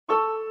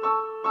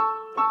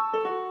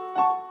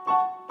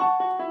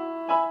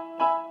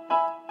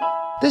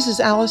This is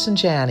Allison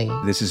Janney.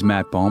 This is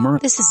Matt Bomer.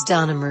 This is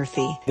Donna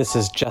Murphy. This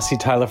is Jesse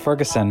Tyler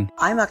Ferguson.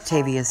 I'm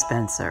Octavia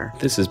Spencer.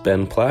 This is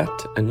Ben Platt,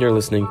 and you're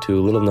listening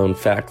to Little Known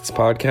Facts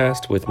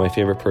podcast with my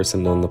favorite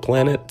person on the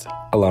planet,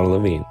 Alana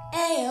Levine.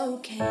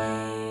 A-OK.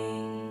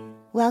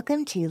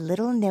 Welcome to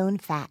Little Known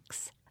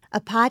Facts, a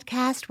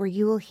podcast where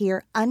you will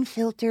hear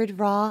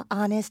unfiltered, raw,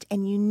 honest,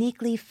 and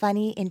uniquely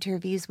funny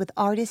interviews with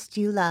artists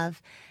you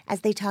love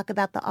as they talk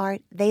about the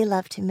art they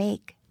love to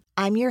make.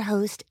 I'm your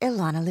host,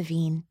 Alana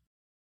Levine.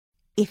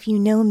 If you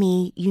know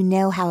me, you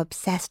know how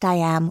obsessed I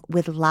am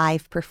with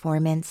live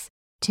performance.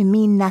 To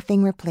me,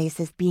 nothing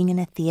replaces being in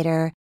a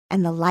theater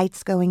and the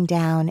lights going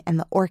down and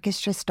the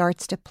orchestra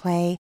starts to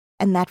play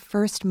and that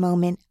first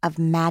moment of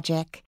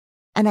magic.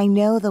 And I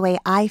know the way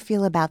I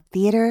feel about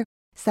theater,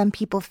 some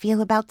people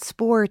feel about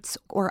sports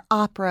or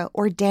opera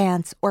or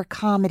dance or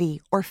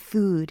comedy or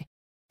food.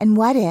 And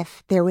what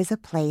if there was a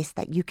place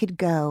that you could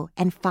go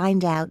and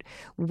find out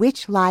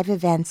which live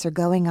events are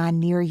going on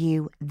near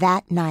you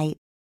that night?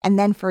 And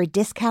then for a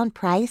discount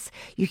price,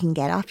 you can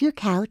get off your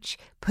couch,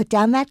 put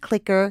down that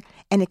clicker,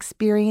 and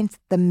experience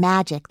the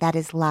magic that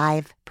is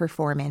live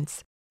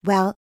performance.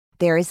 Well,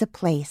 there is a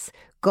place,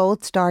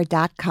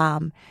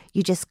 goldstar.com.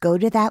 You just go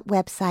to that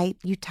website,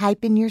 you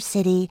type in your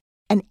city,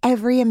 and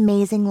every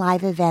amazing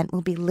live event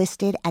will be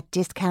listed at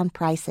discount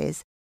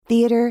prices.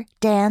 Theater,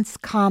 dance,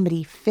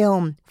 comedy,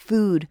 film,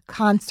 food,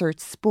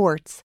 concerts,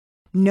 sports.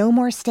 No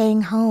more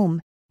staying home.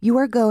 You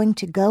are going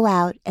to go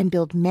out and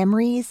build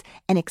memories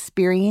and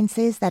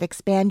experiences that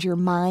expand your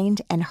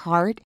mind and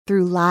heart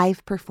through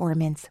live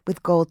performance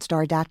with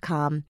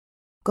goldstar.com.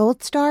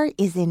 Goldstar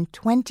is in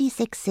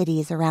 26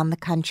 cities around the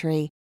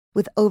country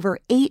with over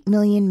 8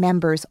 million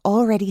members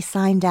already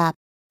signed up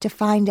to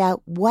find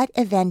out what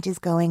event is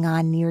going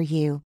on near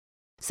you.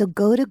 So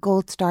go to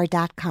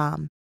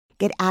goldstar.com.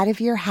 Get out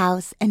of your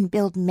house and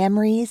build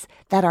memories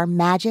that are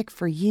magic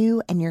for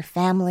you and your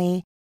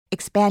family.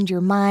 Expand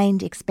your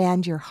mind,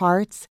 expand your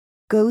hearts.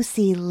 Go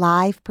see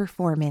live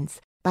performance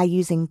by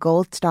using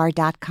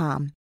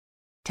goldstar.com.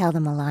 Tell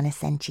them Alana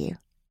sent you.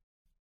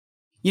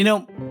 You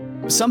know,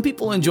 some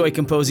people enjoy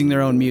composing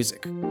their own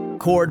music,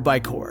 chord by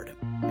chord,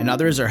 and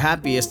others are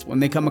happiest when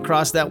they come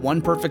across that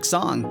one perfect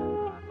song.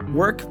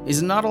 Work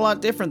is not a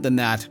lot different than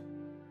that.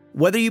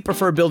 Whether you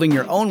prefer building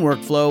your own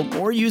workflow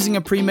or using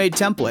a pre-made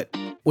template,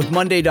 with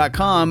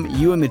Monday.com,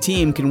 you and the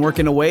team can work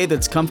in a way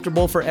that's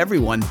comfortable for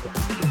everyone.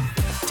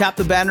 Tap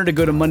the banner to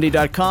go to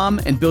Monday.com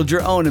and build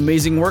your own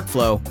amazing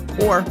workflow,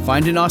 or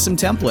find an awesome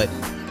template.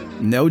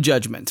 No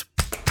judgment.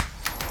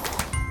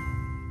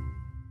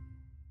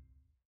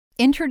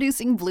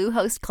 Introducing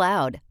Bluehost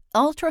Cloud,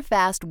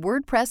 ultra-fast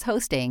WordPress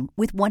hosting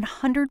with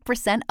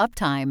 100%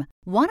 uptime.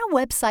 Want a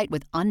website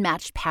with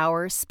unmatched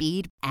power,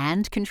 speed,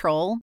 and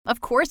control? Of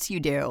course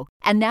you do.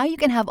 And now you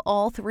can have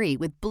all three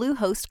with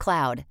Bluehost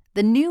Cloud,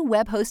 the new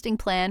web hosting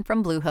plan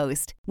from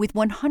Bluehost. With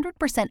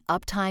 100%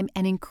 uptime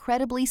and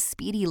incredibly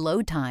speedy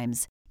load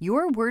times,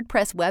 your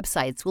WordPress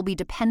websites will be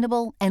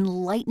dependable and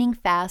lightning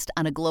fast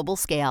on a global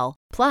scale.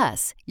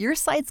 Plus, your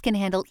sites can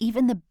handle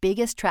even the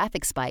biggest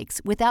traffic spikes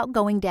without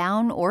going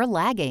down or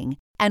lagging.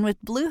 And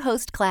with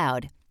Bluehost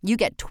Cloud, you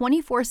get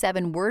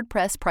 24/7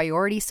 WordPress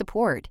priority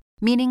support,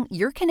 meaning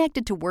you're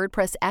connected to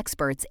WordPress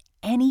experts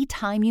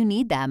anytime you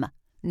need them.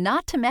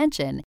 Not to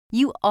mention,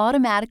 you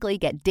automatically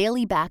get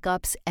daily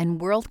backups and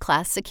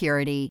world-class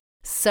security.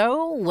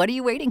 So, what are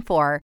you waiting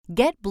for?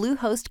 Get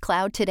Bluehost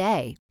Cloud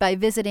today by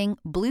visiting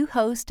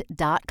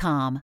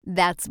Bluehost.com.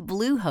 That's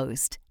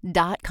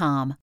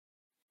Bluehost.com.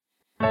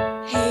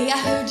 Hey, I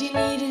heard you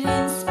needed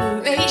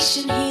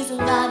inspiration. He's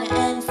Alana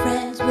and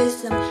friends with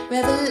some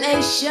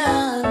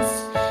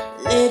revelations.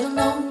 Little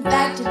known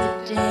fact of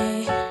the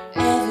day.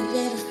 Every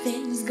little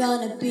thing's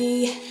gonna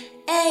be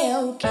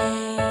A-OK.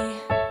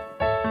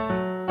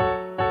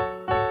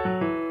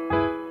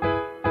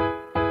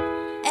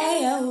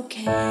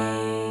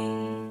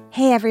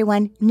 Hey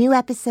everyone, new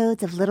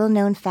episodes of Little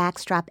Known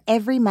Facts drop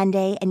every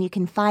Monday and you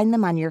can find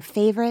them on your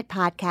favorite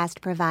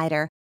podcast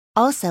provider.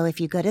 Also,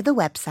 if you go to the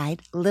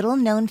website,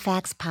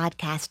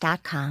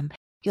 littleknownfactspodcast.com,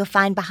 you'll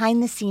find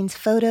behind-the-scenes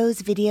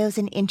photos, videos,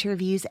 and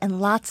interviews and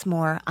lots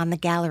more on the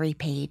gallery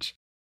page.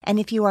 And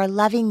if you are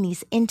loving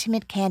these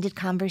intimate, candid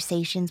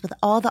conversations with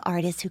all the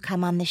artists who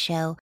come on the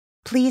show,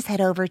 please head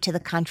over to the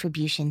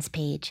contributions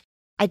page.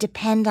 I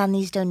depend on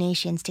these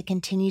donations to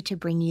continue to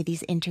bring you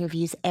these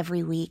interviews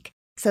every week.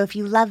 So if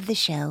you love the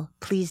show,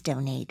 please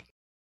donate.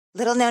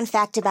 Little known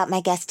fact about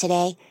my guest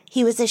today,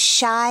 he was a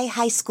shy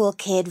high school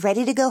kid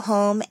ready to go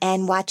home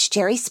and watch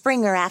Jerry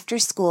Springer after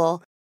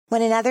school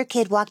when another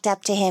kid walked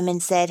up to him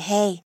and said,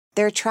 "Hey,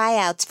 there are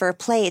tryouts for a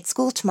play at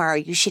school tomorrow.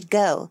 You should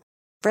go."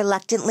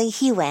 Reluctantly,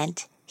 he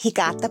went. He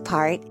got the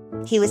part.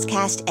 He was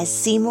cast as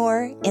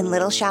Seymour in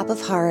Little Shop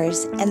of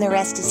Horrors, and the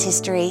rest is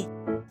history.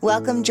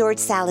 Welcome George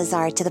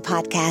Salazar to the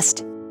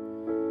podcast.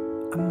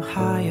 I'm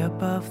high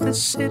above the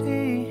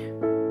city.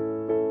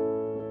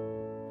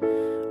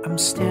 I'm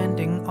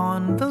standing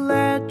on the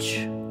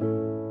ledge.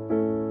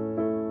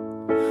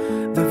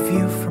 The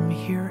view from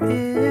here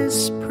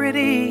is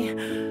pretty,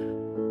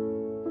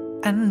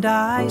 and and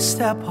I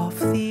step off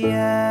the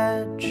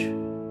edge.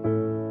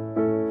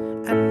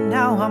 And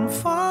now I'm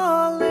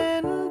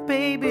falling,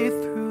 baby,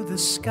 through the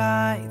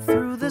sky.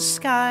 Through the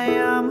sky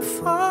I'm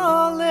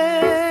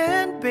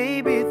falling,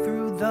 baby,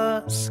 through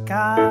the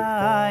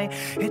sky.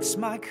 It's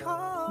my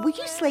call. Will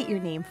you slate your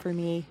name for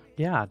me?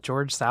 Yeah,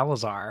 George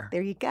Salazar.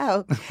 There you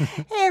go.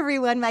 Hey,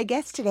 everyone. My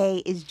guest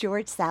today is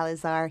George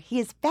Salazar. He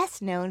is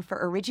best known for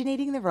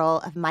originating the role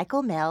of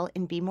Michael Mell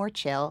in Be More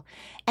Chill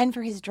and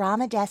for his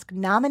Drama Desk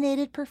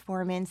nominated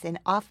performance in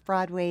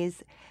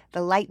Off-Broadway's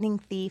The Lightning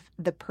Thief,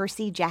 the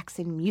Percy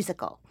Jackson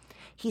musical.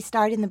 He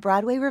starred in the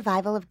Broadway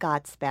revival of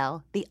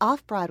Godspell, the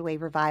off-Broadway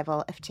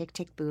revival of Tick,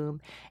 Tick,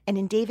 Boom, and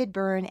in David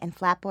Byrne and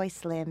Flatboy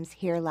Slim's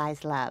Here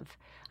Lies Love.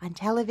 On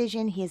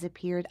television, he has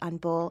appeared on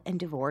Bull and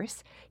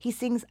Divorce. He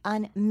sings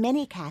on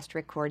many cast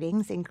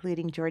recordings,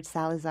 including George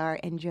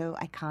Salazar and Joe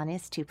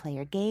Iconis'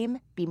 Two-Player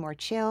Game, Be More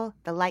Chill,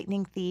 The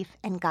Lightning Thief,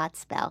 and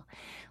Godspell.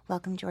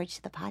 Welcome, George,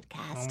 to the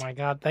podcast. Oh my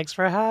God, thanks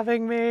for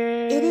having me.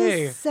 It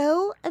is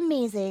so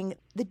amazing,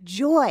 the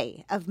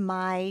joy of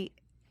my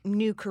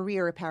new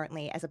career,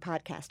 apparently, as a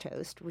podcast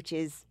host, which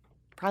is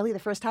probably the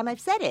first time I've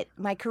said it.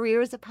 My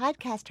career as a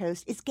podcast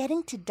host is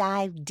getting to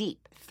dive deep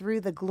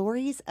through the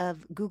glories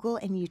of Google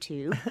and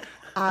YouTube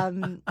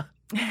and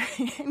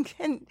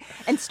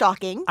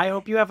stalking. I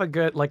hope you have a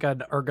good, like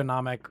an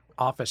ergonomic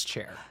office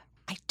chair.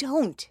 I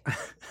don't.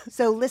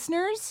 So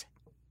listeners,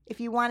 if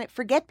you want it,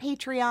 forget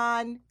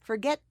Patreon,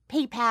 forget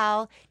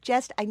PayPal.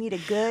 Just, I need a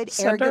good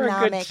Send ergonomic.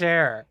 her a good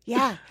chair.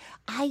 Yeah.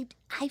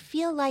 I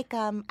feel like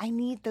I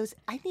need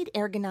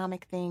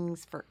ergonomic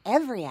things for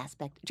every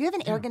aspect. Do you have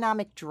an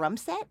ergonomic drum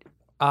set?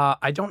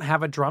 I don't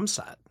have a drum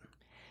set.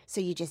 So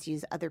you just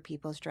use other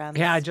people's drums?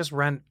 Yeah, I just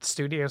rent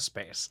studio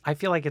space. I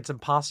feel like it's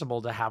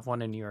impossible to have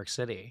one in New York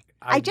City.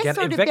 I just get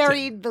sort evicted. of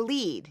buried the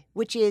lead,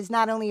 which is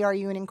not only are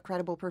you an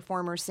incredible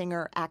performer,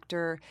 singer,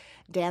 actor,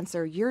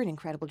 dancer, you're an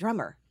incredible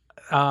drummer.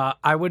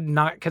 I would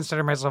not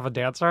consider myself a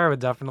dancer. I would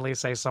definitely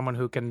say someone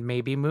who can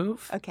maybe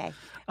move. Okay.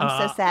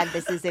 I'm so sad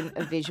this isn't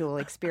a visual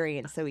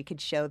experience so we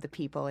could show the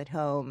people at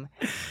home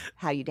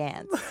how you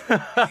dance.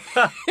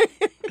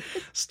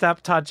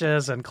 Step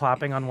touches and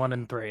clapping on 1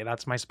 and 3.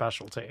 That's my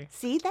specialty.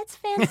 See, that's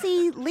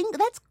fancy lingo.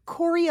 That's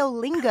choreo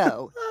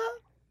lingo.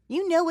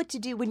 You know what to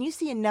do. When you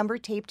see a number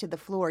taped to the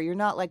floor, you're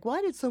not like,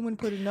 why did someone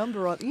put a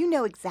number on? You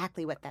know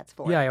exactly what that's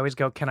for. Yeah, I always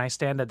go, can I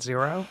stand at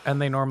 0?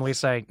 And they normally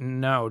say,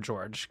 no,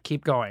 George,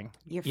 keep going.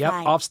 You're yep,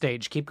 fine. Off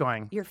stage, keep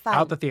going. You're fine.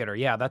 Out the theater.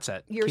 Yeah, that's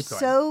it. You're keep going.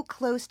 so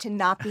close to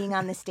not being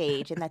on the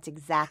stage, and that's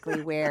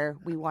exactly where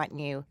we want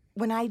you.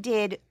 When I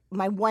did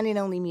my one and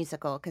only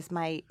musical, because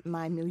my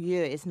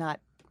milieu is not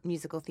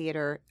musical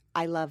theater,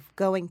 I love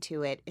going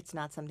to it. It's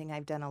not something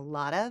I've done a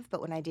lot of,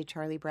 but when I did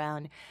Charlie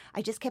Brown,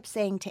 I just kept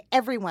saying to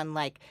everyone,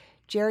 like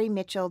Jerry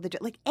Mitchell,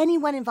 like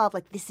anyone involved,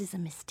 like, this is a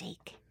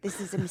mistake. This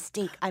is a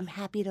mistake. I'm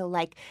happy to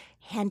like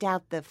hand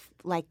out the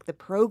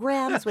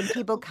programs when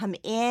people come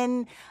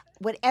in,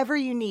 whatever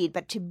you need,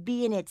 but to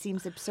be in it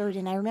seems absurd.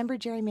 And I remember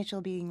Jerry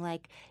Mitchell being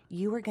like,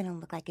 you are going to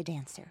look like a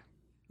dancer.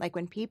 Like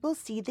when people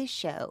see this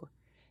show,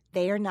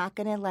 they are not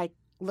going to like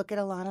look at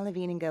Alana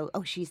Levine and go,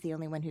 oh, she's the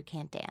only one who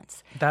can't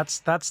dance. That's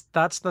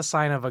the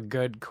sign of a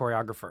good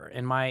choreographer.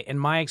 In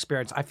my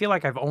experience, I feel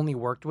like I've only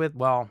worked with,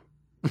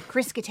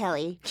 Chris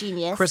Catelli,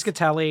 genius. Chris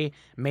Catelli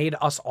made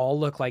us all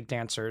look like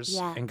dancers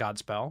Yeah. in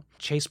Godspell.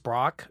 Chase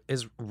Brock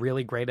is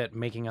really great at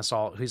making us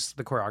all, who's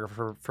the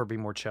choreographer for Be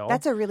More Chill.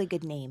 That's a really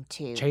good name,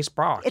 too. Chase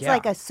Brock, It's yeah.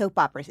 like a soap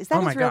opera. Is that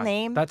Oh my his real God.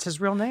 name? That's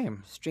his real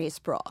name. Chase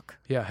Brock.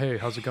 Yeah, hey,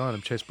 how's it going?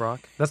 I'm Chase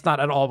Brock. That's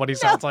not at all what he No,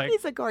 sounds like.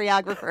 he's a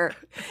choreographer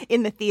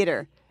in the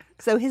theater.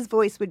 So his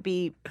voice would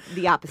be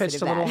the opposite Pitched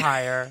of a that. little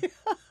higher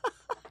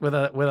with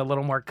a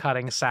little more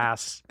cutting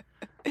sass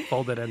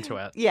folded into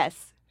it.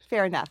 Yes,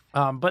 fair enough.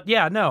 But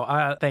yeah,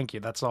 no, thank you.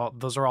 That's all.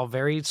 Those are all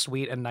very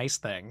sweet and nice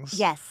things.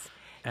 Yes.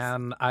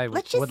 And I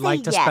Let's just would like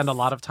say to yes. spend a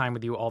lot of time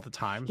with you all the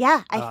time.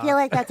 Yeah, I feel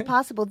like that's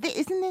possible.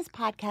 Isn't this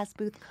podcast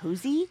booth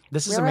cozy?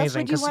 This is Where amazing else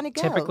would you because wanna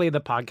go? typically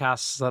the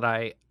podcasts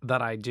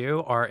that I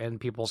do are in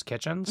people's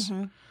kitchens.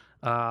 Mm-hmm.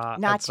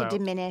 And Not to so-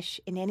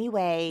 diminish in any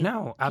way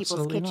No,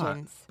 absolutely people's not.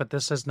 kitchens. But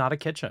this is not a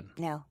kitchen.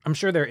 No, I'm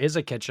sure there is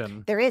a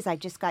kitchen. there is. I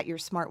just got your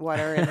smart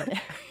water and out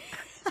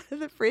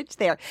of the fridge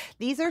there.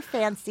 These are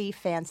fancy,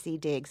 fancy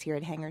digs here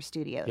at Hanger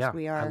Studios. Yeah,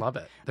 We are. I love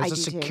it. There's I a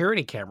do too.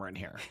 security camera in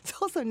here. It's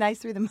also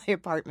nicer than my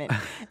apartment,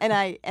 and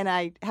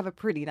I have a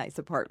pretty nice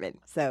apartment.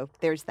 So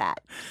there's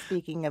that.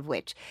 Speaking of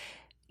which,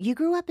 you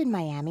grew up in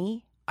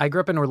Miami, I grew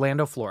up in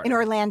Orlando, Florida. in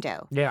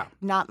Orlando, Yeah.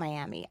 not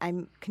Miami.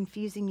 I'm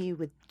confusing you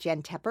with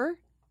Jen Tepper.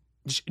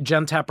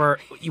 Jen Tepper,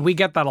 we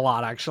get that a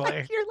lot,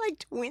 actually. You're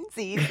like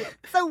twinsies.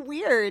 It's so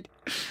weird.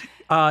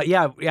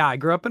 Yeah, I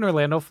grew up in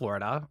Orlando,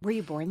 Florida. Were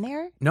you born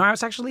there? No, I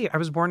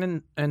was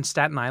born in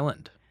Staten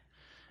Island.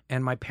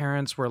 And my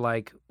parents were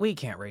like, we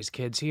can't raise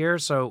kids here.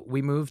 So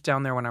we moved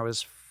down there when I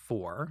was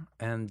 4.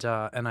 And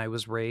I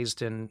was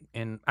raised in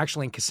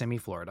Kissimmee,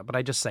 Florida. But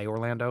I just say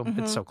Orlando.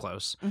 Mm-hmm. It's so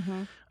close.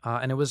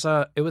 And it was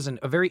a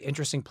very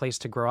interesting place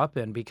to grow up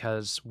in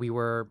because we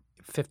were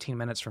 15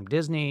 minutes from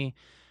Disney.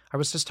 I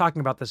was just talking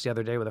about this the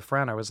other day with a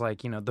friend. I was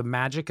like, the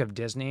magic of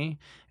Disney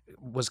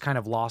was kind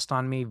of lost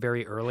on me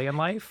very early in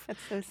life. That's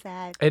so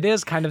sad. It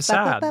is kind of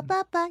sad.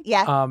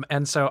 Yeah.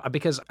 And so,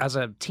 because as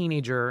a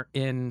teenager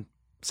in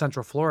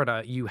Central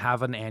Florida, you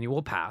have an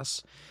annual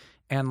pass,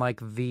 and like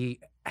the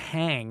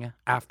hang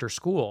after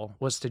school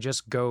was to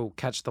just go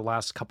catch the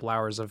last couple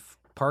hours of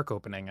park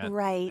opening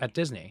at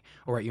Disney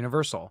or at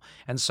Universal.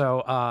 And so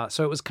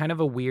it was kind of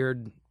a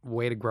weird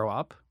way to grow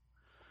up.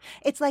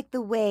 It's like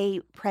the way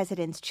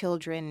presidents'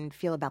 children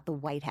feel about the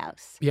White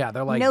House. Yeah,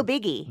 they're like, no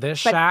biggie. This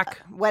shack.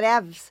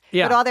 Whatevs.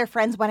 Yeah. But all their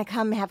friends want to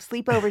come have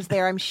sleepovers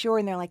there, I'm sure.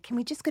 And they're like, can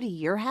we just go to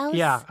your house?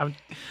 Yeah.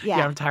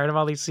 I'm tired of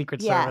all these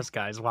Secret Service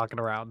guys walking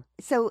around.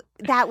 So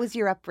that was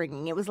your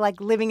upbringing. It was like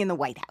living in the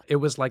White House. It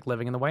was like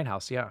living in the White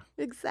House, yeah.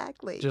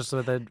 Exactly. Just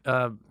with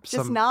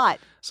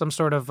some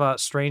sort of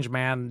strange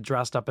man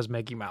dressed up as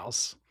Mickey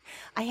Mouse.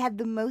 I had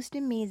the most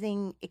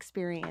amazing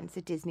experience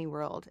at Disney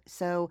World.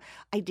 So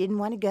I didn't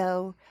want to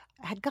go.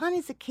 I had gone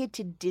as a kid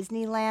to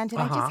Disneyland,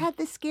 and I just had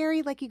this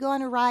scary, like you go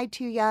on a ride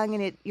too young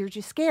and you're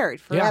just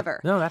scared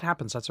forever. Yeah. No, that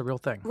happens. That's a real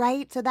thing.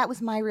 Right? So that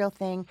was my real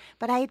thing.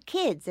 But I had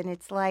kids, and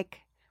it's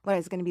like, I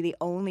was going to be the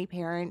only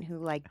parent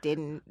who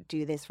didn't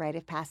do this rite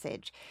of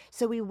passage.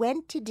 So we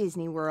went to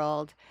Disney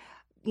World,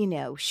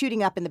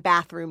 shooting up in the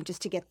bathroom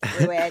just to get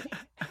through it.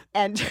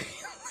 And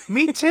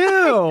me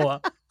too.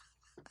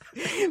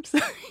 So,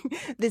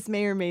 this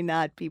may or may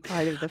not be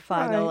part of the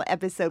final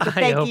episode, but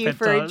thank you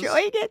for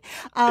enjoying it.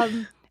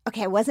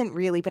 Okay, I wasn't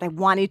really, but I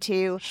wanted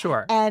to.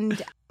 Sure.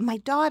 And my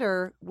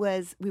daughter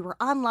we were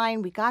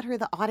online. We got her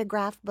the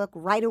autograph book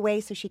right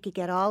away so she could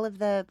get all of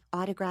the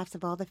autographs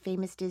of all the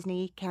famous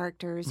Disney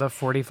characters. The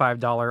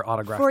 $45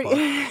 autograph book.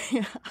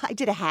 I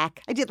did a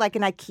hack. I did like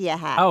an IKEA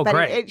hack. Oh, but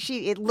great.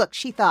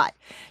 She thought,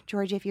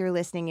 Georgia, if you're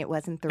listening, it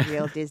wasn't the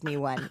real Disney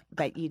one,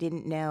 but you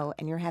didn't know,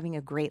 and you're having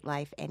a great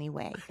life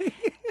anyway.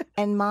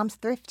 And Mom's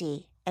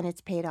thrifty, and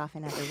it's paid off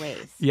in other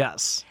ways.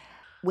 Yes.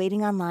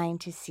 Waiting online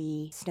to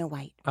see Snow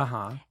White.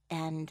 Uh-huh.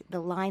 And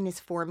the line is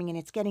forming, and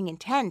it's getting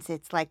intense.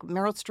 It's like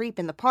Meryl Streep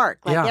in the park.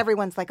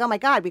 Everyone's like, oh, my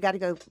God, we got to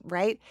go,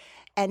 right?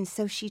 And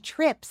so she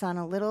trips on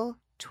a little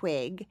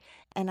twig,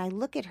 and I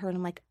look at her, and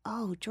I'm like,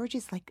 oh,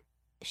 Georgia's like,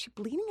 is she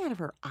bleeding out of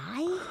her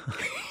eye?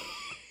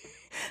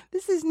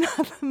 This is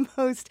not the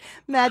most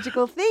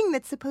magical thing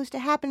that's supposed to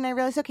happen. And I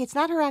realized, okay, it's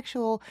not her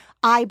actual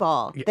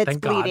eyeball that's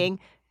bleeding.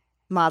 God.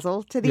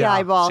 Muzzle to the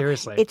eyeball.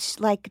 Seriously. It's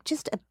like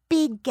just a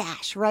big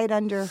gash right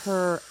under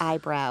her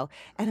eyebrow.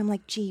 And I'm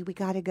like, gee, we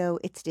got to go.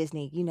 It's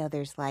Disney.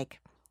 there's like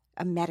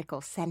a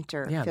medical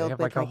center filled with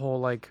like a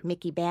whole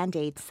Mickey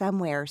Band-Aid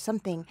somewhere or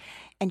something.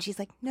 And she's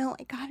like, no,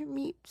 I got to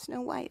meet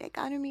Snow White.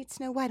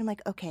 I'm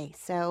like, okay,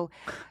 so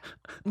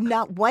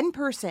not one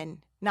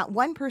person,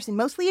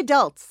 mostly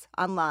adults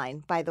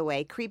online, by the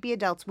way, creepy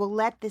adults, will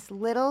let this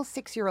little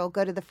 6-year-old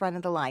go to the front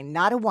of the line.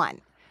 Not a one.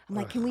 I'm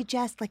like, can we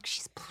just,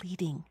 she's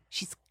bleeding.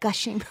 She's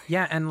gushing.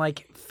 Yeah, and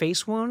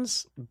face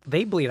wounds,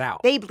 they bleed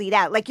out.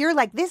 You're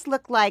like, this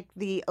looked like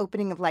the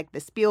opening of the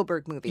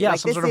Spielberg movie. Yeah,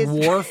 some sort of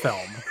war film.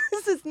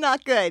 This is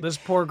not good. This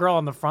poor girl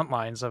on the front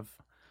lines of...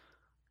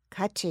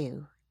 Cut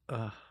to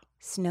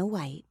Snow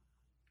White.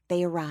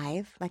 They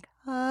arrive,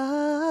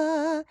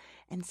 and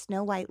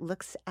Snow White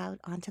looks out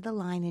onto the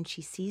line, and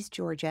she sees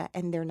Georgia,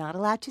 and they're not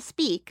allowed to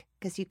speak,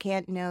 because you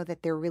can't know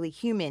that they're really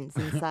humans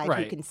inside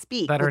right. who can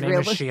speak. That her name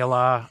is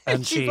Sheila,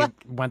 and she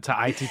went to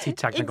ITT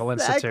Technical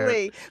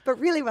Institute. But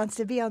really wants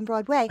to be on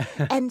Broadway.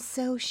 And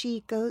so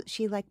she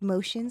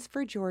motions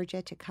for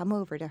Georgia to come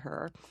over to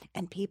her,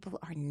 and people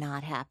are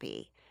not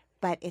happy.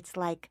 But it's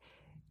like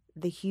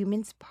the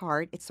humans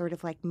part. It's sort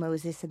of like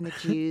Moses and the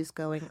Jews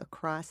going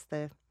across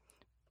the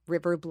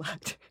river of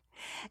blood.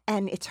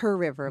 And it's her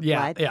river of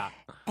blood. Yeah.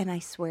 And I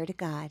swear to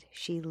God,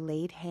 she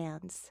laid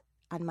hands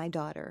on my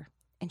daughter,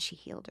 and she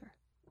healed her.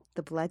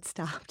 The blood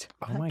stopped.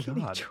 Oh, my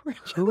God. Georgia.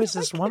 Who is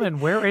this woman?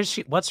 Where is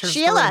she? What's her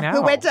Sheila, story now?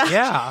 who went to...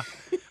 Yeah.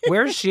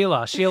 Where's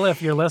Sheila? Sheila,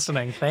 if you're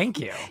listening, thank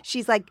you.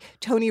 She's like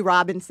Tony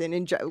Robinson.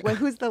 And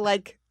who's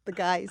the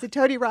guy? Is it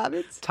Tony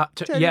Robbins?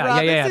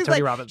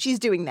 Tony Robbins. She's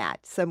doing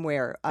that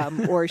somewhere,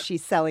 or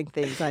she's selling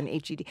things on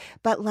HED.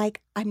 But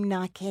I'm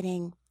not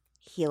kidding.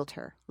 Healed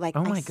her. Oh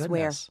my I swear,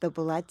 goodness. the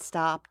blood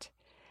stopped.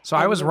 So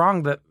I was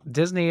wrong that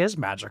Disney is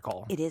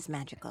magical. It is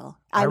magical.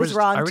 I was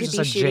wrong to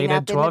be shooting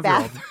up in the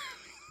bathroom.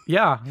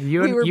 Yeah,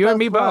 you and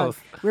me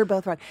both. We're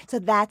both wrong. So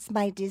that's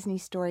my Disney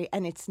story,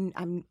 and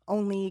I'm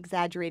only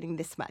exaggerating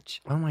this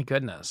much. Oh my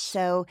goodness.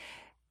 So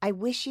I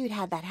wish you'd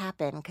had that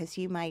happen, because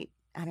you might,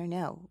 I don't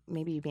know,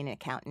 maybe you'd be an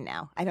accountant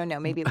now. I don't know.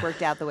 Maybe it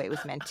worked out the way it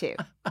was meant to.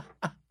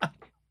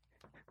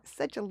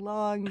 Such a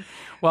long.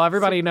 Well,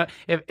 everybody know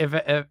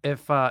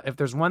if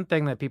there's one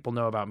thing that people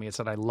know about me, it's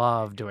that I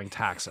love doing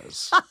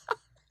taxes.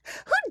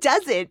 Who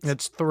doesn't?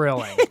 It's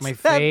thrilling. It's my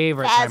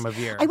favorite time of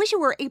year. I wish it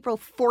were April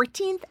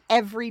 14th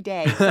every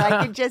day, so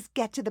I could just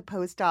get to the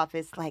post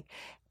office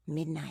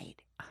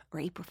midnight or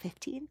April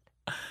 15th.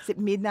 Is it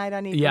midnight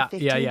on April 15th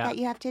that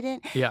you have to do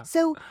it? Yeah.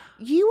 So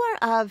you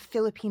are of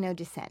Filipino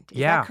descent. Is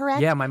that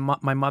correct? Yeah, my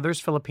mother's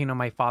Filipino,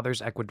 my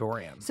father's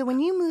Ecuadorian. So when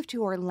you moved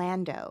to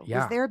Orlando,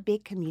 was there a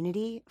big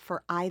community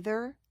for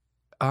either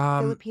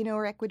Filipino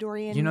or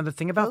Ecuadorian? You know, the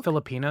thing about folk?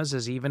 Filipinos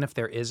is even if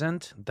there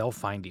isn't, they'll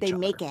find each other. They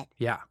make it.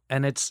 Yeah,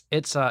 and it's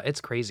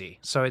crazy.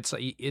 So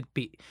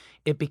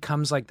it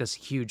becomes like this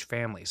huge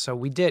family. So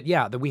we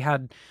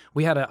had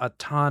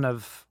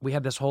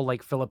this whole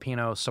like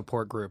Filipino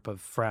support group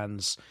of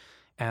friends,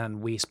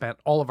 and we spent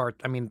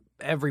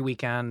every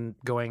weekend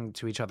going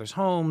to each other's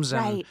homes,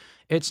 and Right.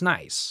 it's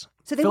nice.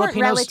 So they weren't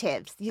Filipinos-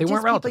 relatives. They weren't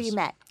People relatives. you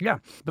met. Yeah,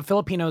 but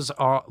Filipinos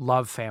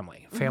love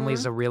family. Family Mm-hmm.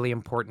 is a really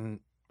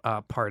important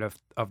part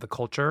of the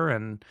culture,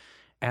 and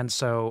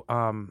so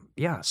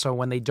so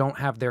when they don't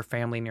have their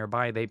family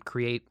nearby, they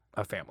create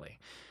a family,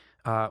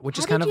 which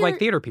How is kind did of like your-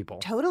 theater people.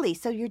 Totally.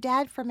 So your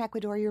dad from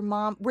Ecuador, your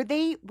mom, were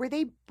they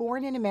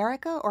born in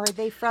America, or are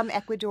they from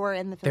Ecuador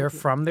and the They're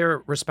Philippines? from their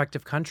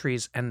respective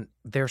countries, and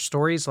their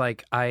stories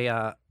like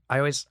I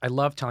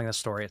love telling this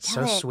story. It's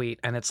Tell so it. sweet,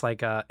 and it's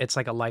like a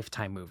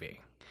Lifetime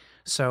movie.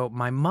 So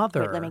my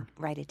mother, Wait, let me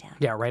write it down.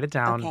 yeah, write it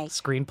down. Okay.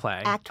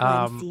 Screenplay. Act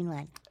 1, Scene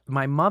 1.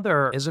 My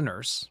mother is a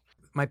nurse.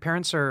 My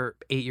parents are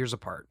 8 years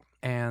apart,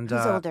 and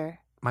Who's older?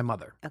 my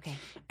mother. Okay.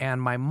 And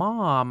my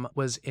mom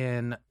was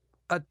in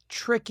a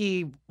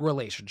tricky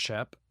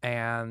relationship,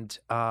 and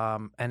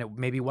it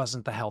maybe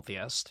wasn't the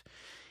healthiest.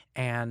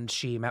 And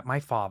she met my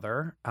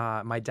father.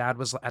 My dad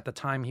was, at the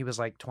time, he was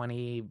like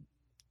 20,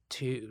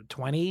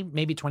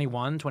 maybe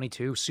 21,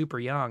 22, super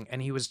young.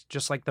 And he was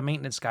just like the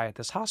maintenance guy at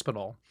this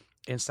hospital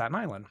in Staten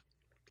Island.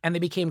 And they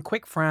became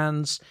quick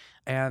friends.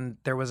 And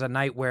there was a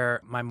night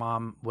where my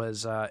mom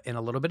was in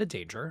a little bit of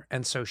danger.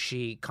 And so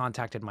she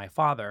contacted my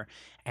father,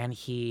 and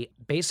he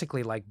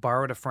basically like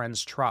borrowed a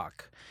friend's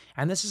truck.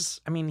 And this is,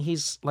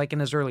 he's like in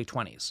his early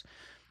 20s.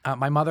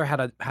 My mother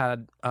had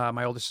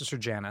my older sister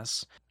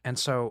Janice. And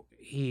so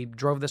he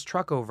drove this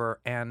truck over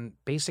and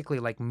basically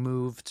like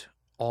moved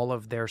all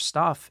of their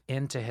stuff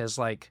into his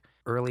like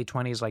early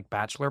 20s like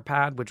bachelor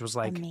pad, which was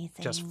like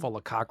just Amazing. full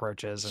of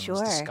cockroaches and Sure.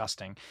 was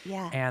disgusting.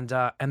 Yeah. And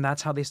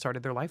that's how they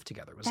started their life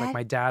together. It was like That-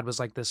 my dad was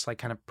like this like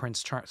kind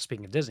of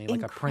speaking of Disney,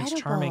 like a Prince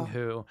Charming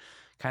Incredible. who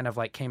kind of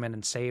like came in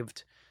and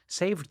saved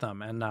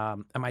them. And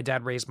my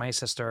dad raised my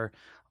sister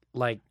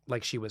like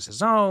she was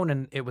his own,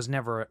 and it was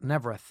never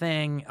a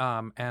thing.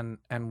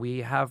 And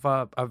we have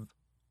a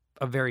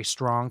very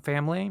strong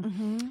family.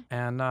 Mm-hmm.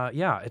 And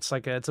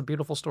it's a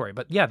beautiful story.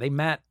 But yeah, they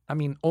met.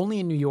 Only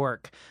in New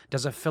York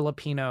does a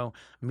Filipino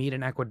meet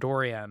an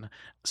Ecuadorian,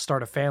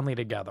 start a family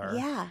together.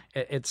 Yeah.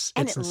 It's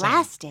And it insane.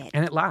 lasted.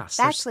 And it lasts.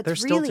 That's they're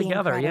what's still really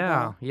together.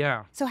 incredible.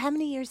 Yeah. So how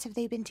many years have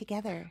they been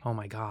together? Oh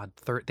my God,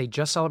 they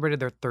just celebrated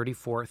their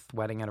 34th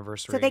wedding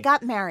anniversary. So they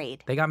got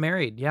married. They got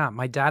married. Yeah,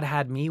 my dad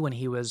had me when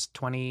he was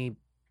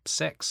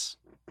 26.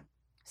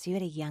 So you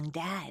had a young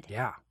dad.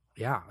 Yeah,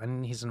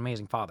 and he's an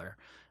amazing father.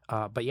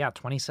 But yeah,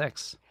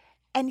 26.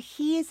 And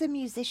he is a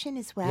musician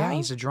as well? Yeah,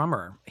 he's a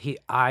drummer.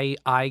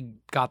 I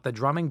got the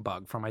drumming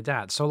bug from my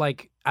dad. So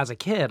like as a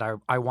kid,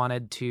 I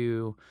wanted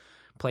to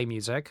play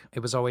music.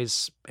 It was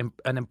always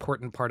an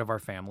important part of our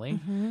family.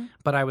 Mm-hmm.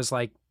 But I was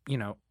like,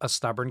 a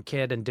stubborn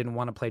kid and didn't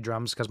want to play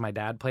drums because my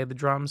dad played the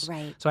drums.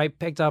 Right. So I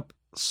picked up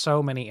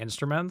so many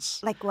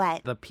instruments. Like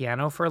what? The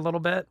piano for a little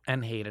bit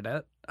and hated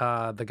it.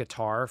 The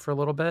guitar for a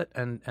little bit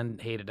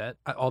and hated it.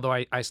 Although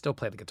I still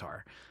play the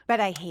guitar. But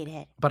I hate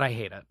it. But I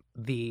hate it.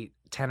 The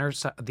tenor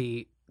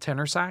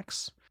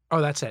sax.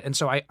 Oh, that's it. And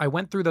so I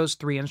went through those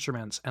three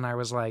instruments, and I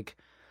was like,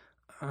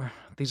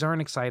 these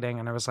aren't exciting.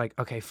 And I was like,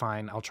 okay,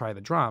 fine, I'll try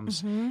the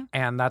drums. Mm-hmm.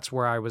 And that's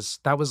where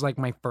that was like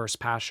my first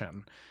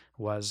passion,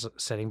 was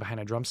sitting behind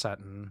a drum set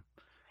and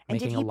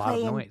making a lot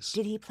of noise.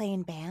 Did he play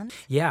in bands?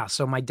 Yeah.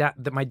 So my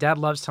dad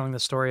loves telling the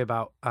story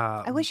about.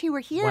 I wish he were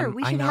here. when-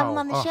 We I should have him know.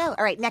 on the Ugh. show.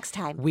 All right, next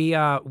time.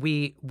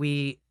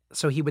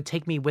 So he would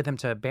take me with him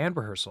to band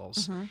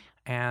rehearsals, Mhm.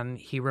 and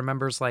he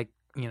remembers like,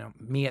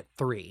 me at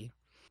 3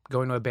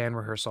 going to a band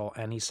rehearsal,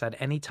 and he said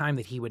anytime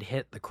that he would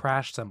hit the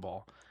crash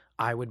cymbal,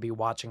 I would be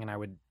watching and I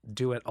would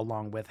do it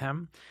along with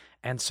him.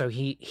 And so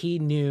he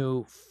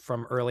knew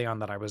from early on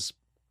that I was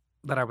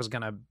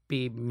going to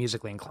be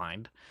musically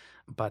inclined.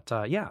 But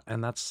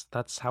and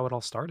that's how it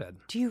all started.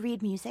 Do you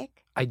read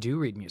music? I do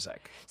read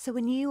music. So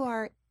when you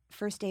are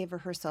first day of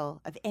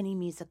rehearsal of any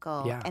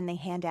musical Yeah. and they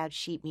hand out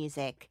sheet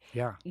music,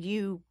 Yeah.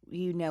 you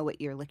know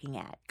what you're looking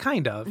at.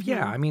 Kind of,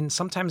 yeah. Mhm. I mean,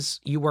 sometimes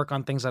you work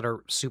on things that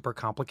are super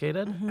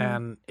complicated, Mhm.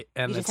 and You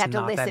it's just have to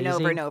not that listen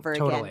over easy. and over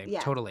again. Totally, Yeah.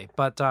 totally.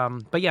 But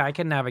yeah, I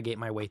can navigate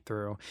my way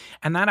through,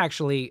 and that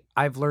actually,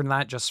 I've learned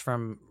that just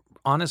from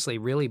honestly,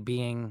 really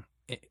being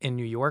in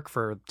New York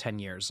for 10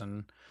 years,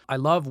 and I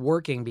love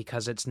working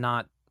because it's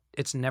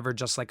never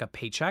just like a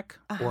paycheck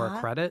or a Uh-huh.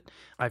 credit.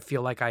 I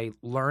feel like I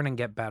learn and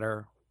get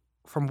better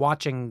from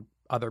watching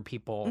other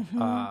people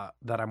Mhm.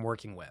 that I'm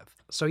working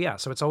with. So yeah,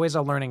 so it's always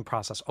a learning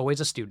process, always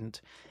a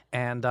student,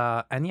 and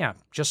yeah,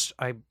 just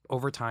I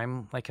over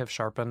time like have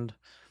sharpened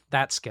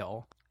that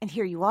skill. And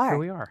here you are. Here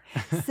we are.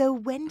 So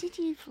when did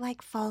you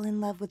fall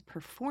in love with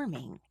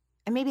performing?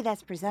 And maybe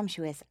that's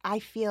presumptuous. I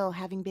feel,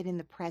 having been in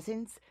the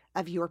presence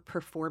of your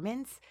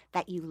performance,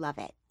 that you love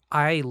it.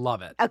 I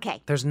love it.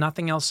 Okay. There's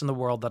nothing else in the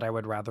world that I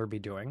would rather be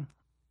doing.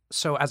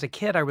 So as a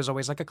kid, I was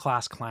always like a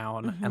class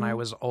clown, and I Mhm.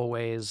 was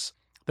always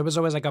there was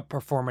always like a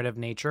performative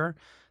nature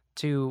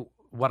to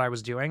what I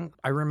was doing.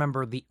 I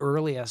remember the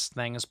earliest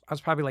thing is I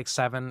was probably like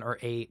 7 or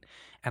 8,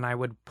 and I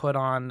would put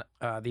on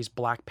these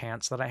black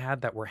pants that I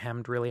had that were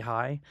hemmed really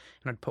high,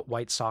 and I'd put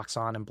white socks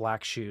on and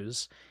black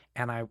shoes,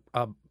 and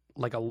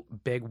like a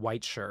big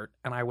white shirt,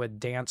 and I would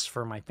dance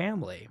for my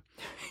family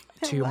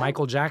to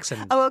Michael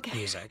Jackson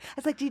music. I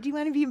was like, did you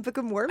want to be in Book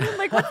of Mormon?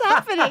 Like, what's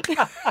happening?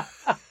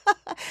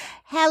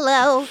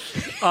 Hello.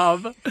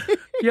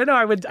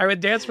 I would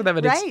dance for them,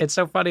 and Right. it's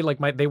so funny. Like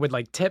they would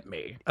like tip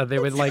me. They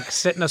would like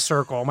sit in a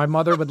circle. My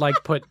mother would like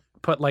put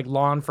like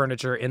lawn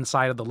furniture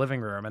inside of the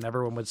living room, and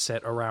everyone would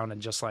sit around,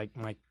 and just like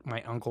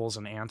my uncles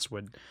and aunts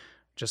would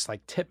just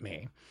like tip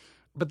me.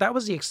 But that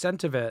was the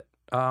extent of it.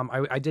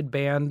 I did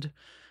band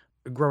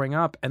growing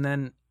up, and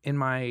then in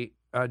my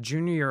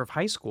junior year of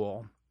high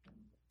school,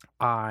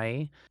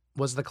 I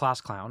was the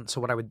class clown.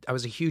 So I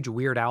was a huge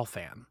Weird Al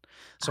fan.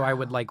 So I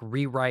would like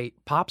rewrite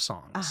pop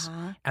songs,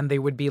 and they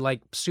would be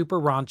like super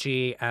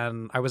raunchy,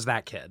 and I was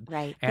that kid.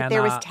 Right. And But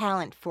there was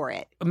talent for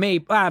it.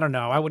 maybe, I don't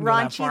know. I wouldn't go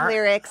that Raunchy far.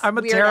 lyrics, I'm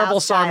a Weird terrible Al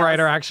styles.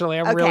 songwriter, actually.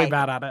 I'm really Okay.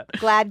 bad at it.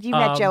 Glad you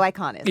met Joe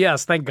Iconis.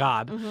 Yes, thank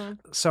God. Mm-hmm.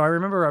 So I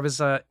remember I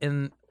was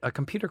in a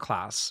computer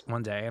class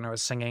one day, and I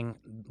was singing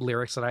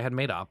lyrics that I had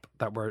made up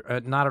that were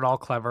not at all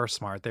clever or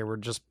smart. They were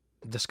just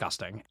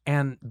disgusting.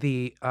 And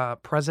the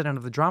president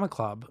of the drama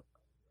club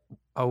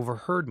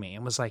overheard me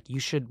and was like,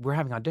 we're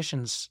having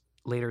auditions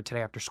later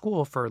today after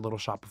school for Little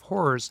Shop of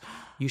Horrors.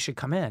 You should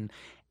come in.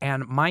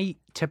 And my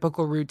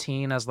typical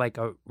routine as like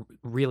a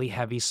really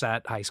heavy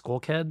set high school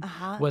kid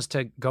was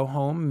to go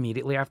home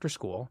immediately after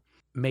school,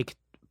 make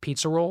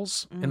pizza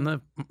rolls in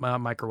the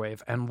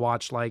microwave, and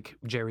watch like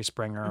Jerry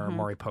Springer or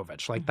Maury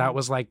Povich. Like that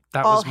was All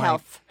was my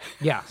health.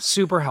 Yeah,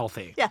 super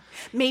healthy. Yeah.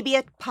 Maybe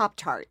a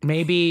Pop-Tart.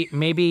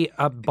 Maybe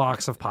a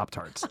box of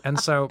Pop-Tarts. And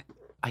so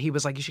he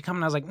was like, you should come.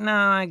 And I was like,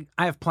 nah,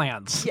 I have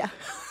plans. Yeah.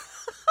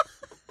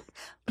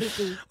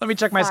 Busy. Let me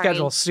check my Sorry.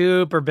 schedule.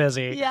 Super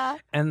busy. Yeah.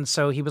 And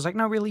so he was like,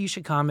 no, really, you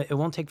should come. It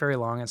won't take very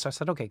long. And so I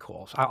said, okay,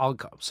 cool. So I'll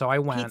go. So I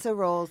went. Pizza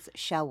rolls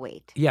shall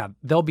wait. Yeah,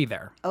 they'll be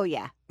there. Oh,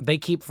 yeah. They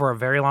keep for a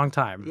very long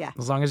time. Yeah.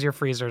 As long as your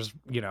freezer's,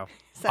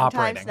 Sometimes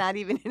operating. not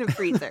even in a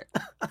freezer.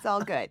 It's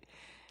all good.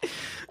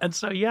 And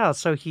so, yeah,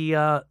 so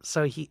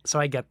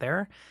I get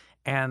there,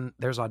 and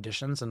there's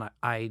auditions, and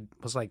I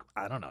was like,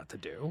 I don't know what to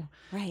do.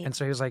 Right. And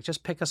so he was like,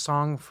 just pick a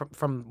song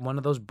from one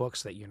of those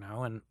books that you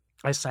know. And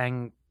I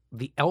sang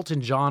the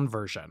Elton John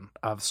version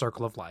of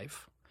Circle of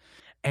Life.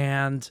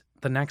 And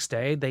the next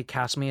day they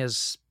cast me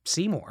as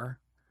Seymour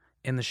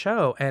in the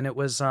show, and it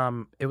was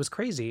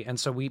crazy. And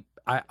so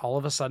all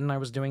of a sudden I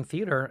was doing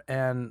theater,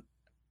 and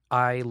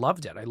I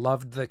loved it. I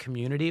loved the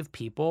community of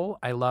people.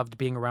 I loved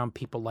being around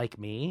people like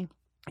me.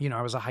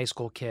 I was a high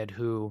school kid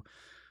who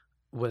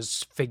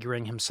was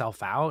figuring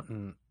himself out,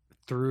 and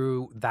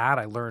through that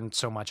I learned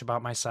so much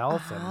about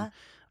myself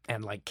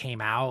and like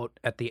came out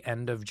at the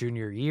end of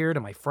junior year to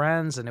my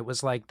friends, and it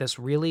was like this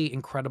really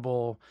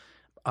incredible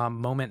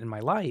moment in my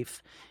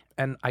life,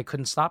 and I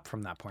couldn't stop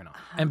from that point on.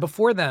 And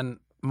before then,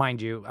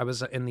 mind you, I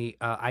was in the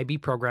IB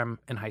program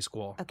in high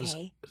school. Okay.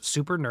 I was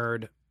super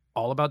nerd,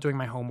 all about doing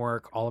my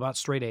homework, all about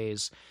straight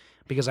A's,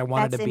 because I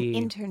wanted That's to be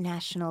an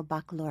international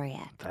baccalaureate.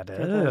 That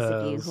for those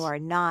of you is. who are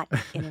not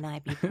in an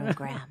IB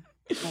program.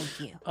 Thank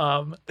you.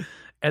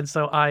 And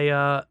so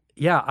I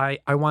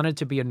wanted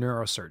to be a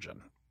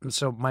neurosurgeon.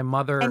 So my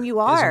mother And you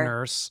is are. a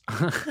nurse.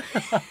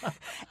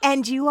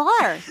 And you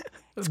are.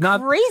 It's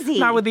Not crazy.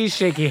 Not with these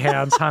shaky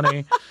hands,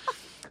 honey.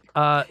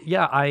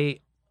 My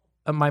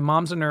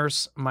mom's a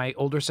nurse. My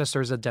older sister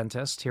is a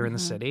dentist here in the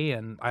city,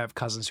 and I have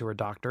cousins who are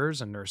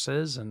doctors and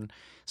nurses. And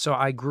so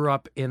I grew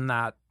up in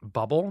that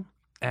bubble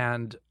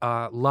and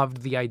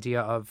loved the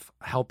idea of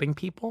helping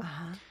people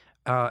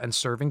and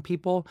serving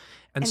people.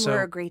 And so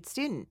we're a great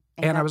student.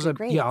 and I got was good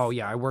grades.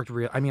 I worked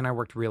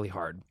really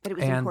hard. But it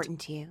was And important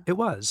to you. It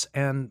was.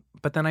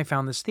 But then I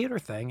found this theater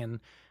thing and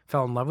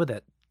fell in love with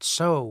it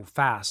so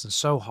fast and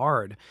so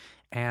hard.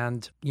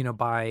 And,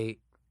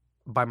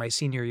 by my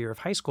senior year of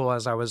high school,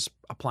 as I was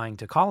applying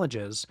to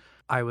colleges,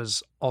 I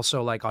was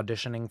also like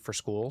auditioning for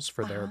schools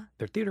for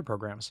their theater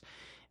programs.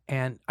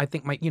 And I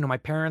think my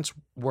parents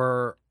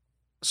were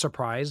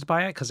surprised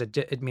by it because it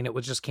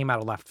just came out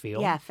of left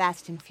field. Yeah,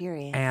 Fast and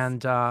Furious.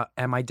 And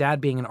my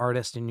dad, being an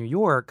artist in New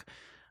York,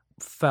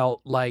 felt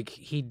like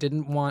he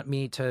didn't want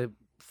me to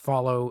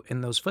follow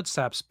in those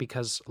footsteps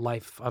because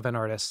life of an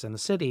artist in the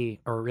city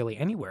or really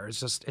anywhere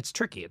it's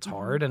tricky. It's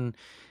hard.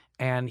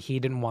 And he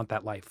didn't want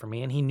that life for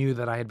me. And he knew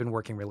that I had been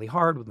working really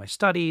hard with my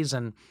studies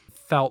and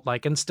felt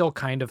like, and still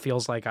kind of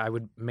feels like, I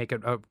would make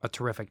a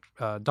terrific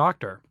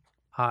doctor.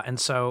 And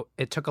so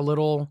it took a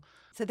little...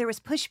 So there was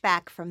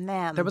pushback from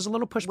them. There was a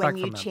little pushback when from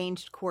you them.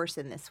 changed course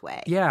in this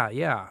way.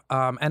 Yeah.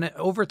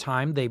 Over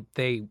time,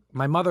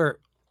 my mother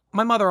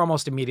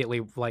almost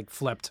immediately like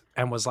flipped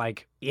and was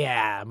like,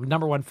 "Yeah,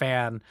 number one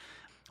fan."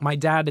 my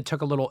dad, it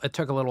took a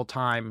little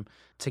time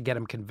to get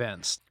him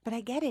convinced. But I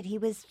get it. He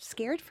was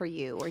scared for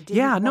you, or didn't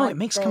Yeah, no, want it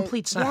makes the-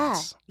 complete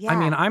sense. Yeah. I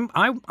mean,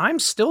 I'm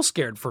still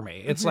scared for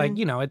me. It's like,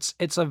 you know,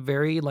 it's a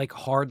very like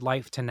hard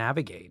life to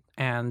navigate.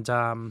 And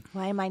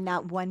Why am I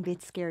not one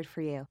bit scared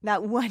for you?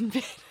 Not one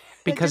bit.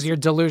 because you're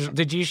delusional.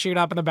 Did you shoot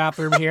up in the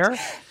bathroom here?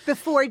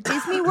 Before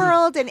Disney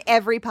World and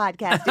every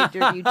podcast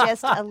interview,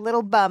 just a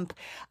little bump.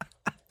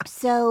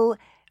 So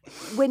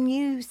when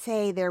you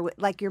say there,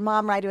 like your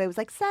mom right away was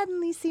like,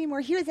 suddenly Seymour,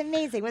 he was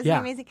amazing. Wasn't he Yeah.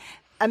 amazing?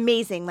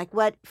 Amazing. Like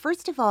what?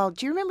 First of all,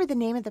 do you remember the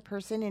name of the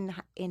person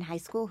in high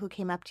school who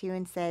came up to you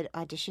and said,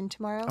 audition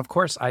tomorrow? Of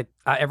course. I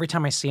every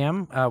time I see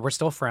him, we're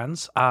still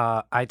friends.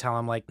 I tell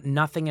him like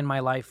nothing in my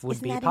life would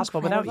Isn't be that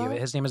possible without you.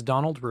 incredible? His name is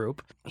Donald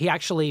Roop. He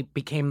actually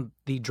became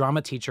the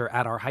drama teacher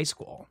at our high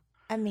school.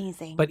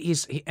 Amazing. But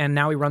and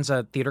now he runs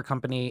a theater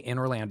company in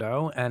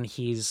Orlando, and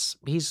he's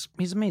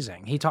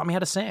amazing. He taught me how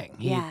to sing.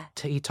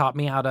 He taught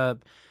me how to.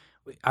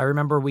 I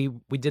remember we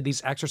did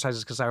these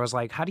exercises because I was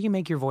like, how do you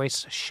make your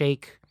voice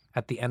shake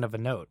at the end of a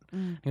note?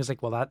 He was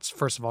like, well, that's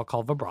first of all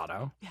called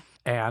vibrato.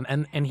 Yeah.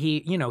 And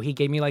he, you know, he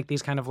gave me like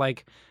these kind of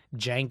like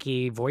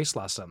janky voice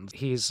lessons.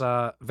 He's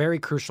very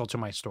crucial to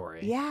my story.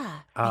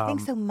 Yeah, I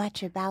think so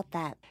much about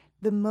that.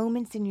 The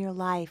moments in your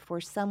life where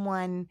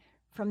someone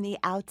from the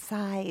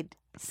outside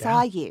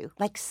saw you.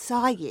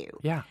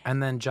 Yeah.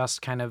 And then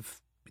just kind of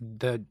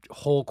the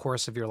whole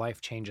course of your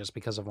life changes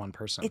because of one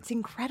person. It's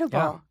incredible.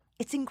 Yeah.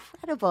 It's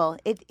incredible.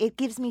 It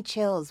gives me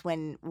chills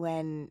when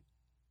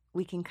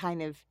we can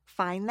kind of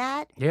find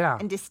that Yeah.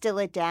 and distill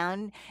it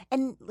down.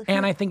 And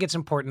I think it's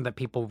important that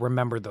people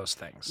remember those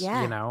things,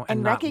 yeah, you know,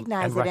 and not-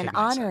 recognize it and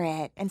recognize honor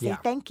it and say Yeah.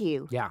 thank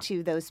you Yeah.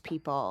 to those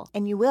people.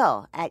 And you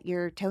will at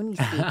your Tony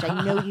speech.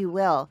 I know you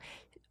will.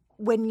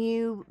 When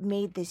you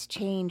made this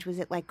change, was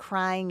it like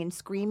crying and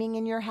screaming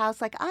in your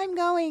house, like I'm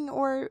going,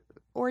 or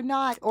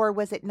not, or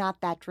was it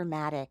not that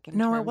dramatic? in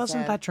No, it terms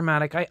wasn't of- that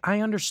dramatic.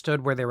 I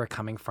understood where they were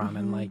coming from,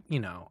 and like,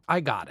 you know, I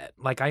got it.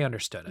 Like I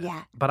understood it.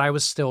 Yeah. But I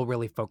was still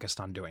really focused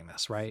on doing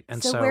this, right?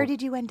 And So where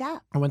did you end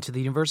up? I went to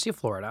the University of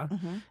Florida.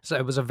 So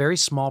it was a very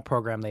small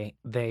program.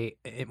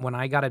 When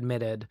I got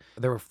admitted,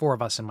 there were 4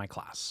 of us in my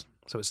class.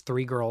 So it was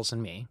 3 girls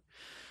and me.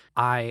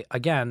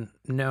 Again,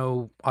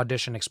 no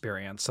audition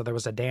experience. So there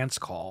was a dance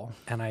call,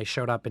 and I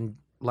showed up in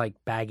like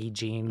baggy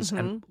jeans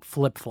and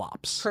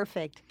flip-flops.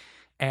 Perfect.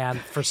 And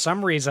for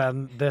some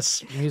reason,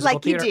 this musical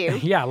Like you theater,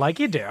 do. yeah, like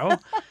you do.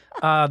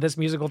 This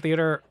musical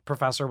theater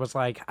professor was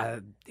like,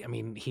 I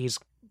mean, he's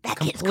That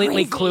kid's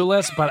completely crazy.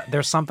 clueless, but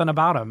there's something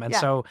about him, and Yeah.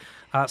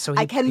 so he,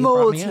 I can he brought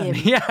mold me in. him.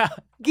 Yeah,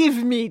 Give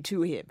me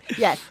to him.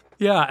 Yes.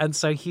 yeah, and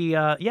so he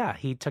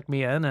took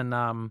me in,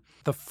 and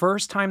the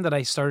first time that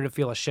I started to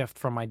feel a shift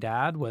from my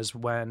dad was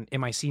when in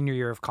my senior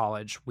year of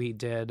college we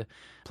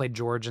played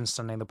George in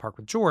Sunday in the Park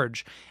with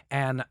George,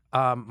 and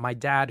my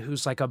dad,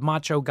 who's like a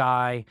macho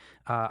guy,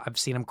 I've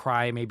seen him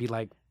cry maybe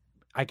like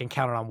I can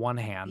count it on one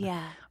hand.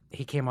 Yeah.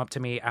 He came up to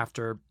me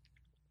after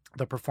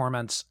the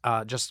performance,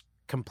 just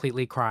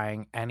completely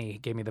crying, and he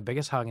gave me the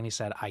biggest hug, and he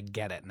said, "I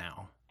get it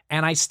now."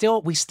 And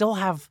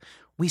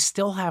we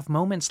still have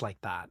moments like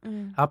that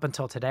up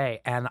until today,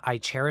 and I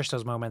cherish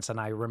those moments, and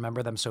I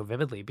remember them so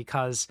vividly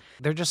because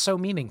they're just so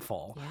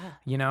meaningful. Yeah.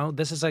 You know,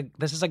 this is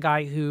a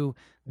guy who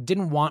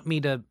didn't want me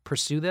to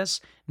pursue this,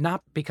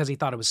 not because he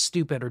thought it was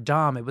stupid or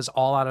dumb. It was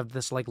all out of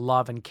this like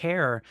love and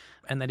care,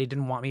 and that he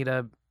didn't want me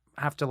to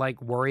have to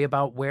like worry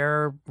about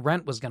where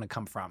rent was going to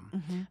come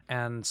from.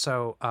 And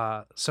so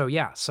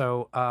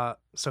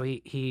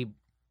he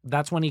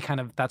that's when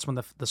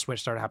the switch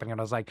started happening, and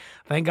I was like,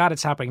 thank God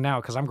it's happening now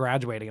because I'm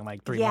graduating in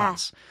like 3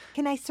 months.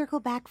 Can I circle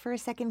back for a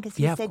second? Because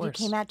Yeah, you of said you course.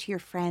 came out to your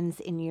friends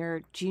in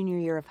your junior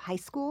year of high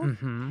school.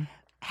 Mm-hmm.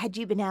 Had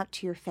you been out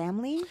to your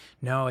family?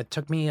 No, it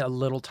took me a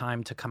little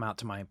time to come out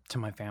to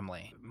my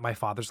family. My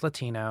father's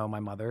Latino, my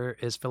mother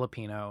is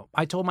Filipino.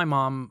 I told my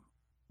mom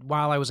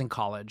while I was in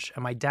college,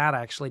 and my dad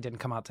actually didn't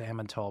come out to him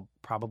until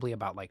probably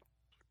about like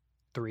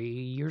 3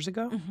 years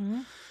ago.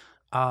 Mm-hmm.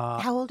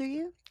 How old are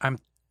you? I'm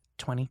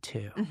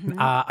 22. Mhm.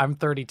 I'm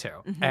 32,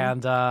 Mhm.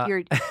 and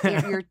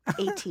You're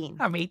 18.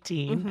 I'm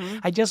 18.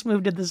 Mhm. I just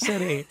moved to the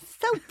city.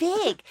 So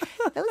big.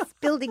 Those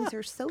buildings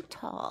are so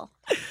tall.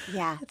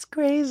 Yeah. It's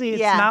crazy.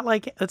 It's Yeah. not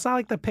like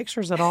the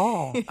pictures at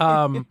all.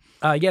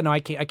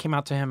 I came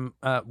out to him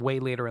way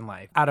later in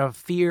life out of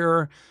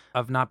fear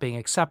of not being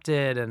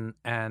accepted, and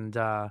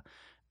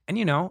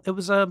you know, that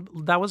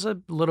was a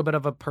little bit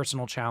of a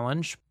personal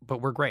challenge, but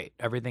we're great.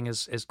 Everything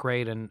is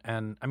great, and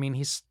I mean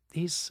he's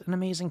an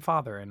amazing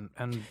father and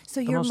So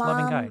the your most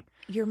loving guy.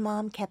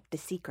 mom kept the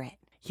secret.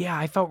 Yeah,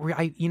 I felt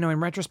in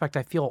retrospect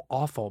I feel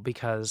awful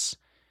because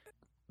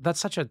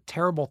that's such a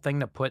terrible thing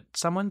to put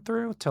someone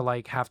through, to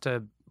like have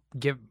to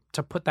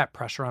put that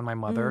pressure on my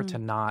mother to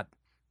not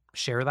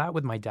share that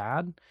with my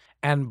dad.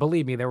 And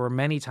believe me, there were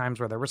many times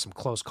where there were some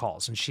close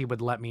calls and she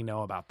would let me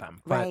know about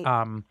them. Right.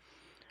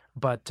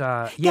 But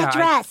yeah. Get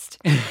dressed.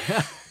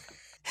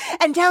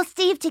 And tell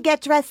Steve to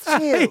get dressed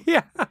too.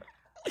 Yeah.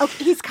 Oh,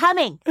 he's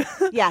coming.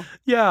 Yeah.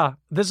 Yeah.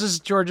 This is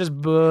George's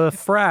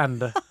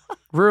friend,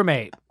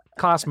 roommate.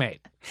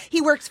 classmate.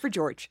 He works for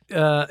George.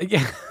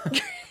 Yeah.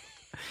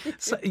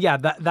 So, yeah,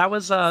 that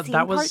was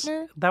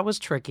partner? that was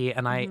tricky,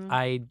 and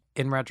I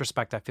in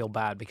retrospect I feel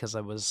bad because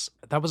that was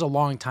a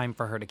long time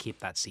for her to keep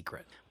that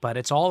secret. But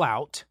it's all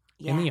out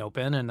in the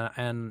open, and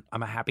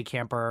I'm a happy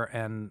camper,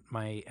 and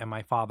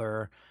my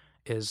father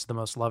is the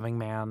most loving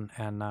man,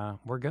 and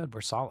we're good,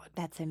 we're solid.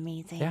 That's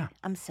amazing. Yeah.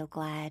 I'm so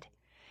glad.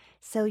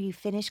 So you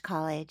finished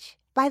college.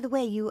 By the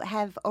way, you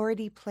have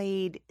already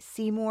played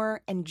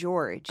Seymour and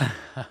George.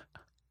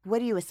 What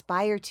do you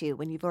aspire to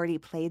when you've already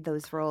played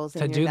those roles?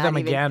 And To you're do not them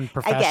even, again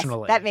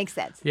professionally. I guess that makes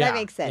sense. Yeah, That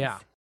makes sense. yeah.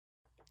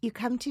 You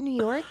come to New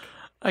York?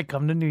 I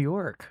come to New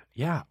York.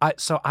 Yeah.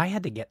 So I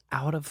had to get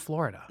out of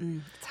Florida.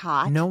 It's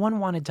hot. No one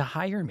wanted to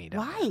hire me.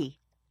 down there. Why?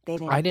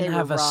 I didn't they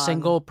have were a wrong.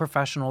 single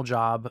professional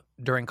job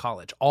during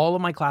college. All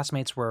of my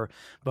classmates were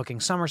booking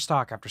summer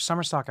stock after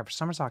summer stock after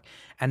summer stock,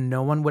 and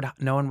no one would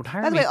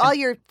hire By the me. way, all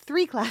your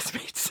 3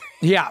 classmates.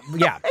 yeah,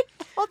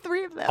 All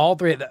 3 of them. all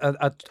three.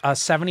 A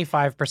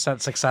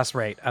 75% success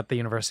rate at the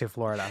University of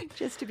Florida.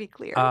 Just to be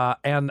clear.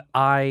 And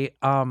I,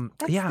 That's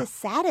the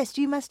saddest.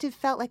 You must have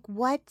felt like,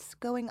 what's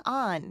going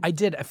on? I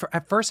did.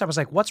 At first, I was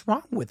like, "What's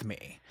wrong with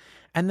me?"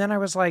 And then I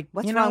was like,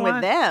 What's you know wrong with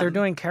what? them? They're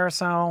doing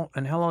Carousel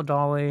and Hello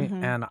Dolly,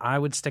 Mm-hmm. and I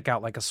would stick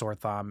out like a sore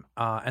thumb.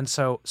 And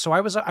so I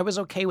was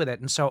okay with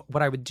it. And so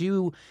what I would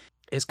do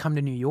is come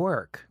to New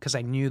York because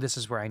I knew this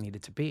is where I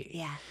needed to be.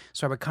 Yeah.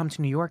 So I would come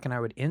to New York and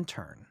I would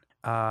intern.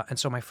 And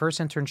so my first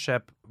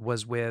internship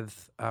was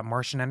with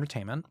Martian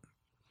Entertainment.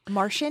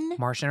 Martian?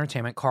 Martian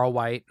Entertainment, Carl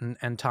White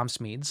and Tom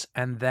Smeeds.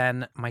 And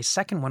then my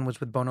second one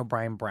was with Bono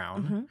O'Brien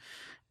Brown. Mm-hmm.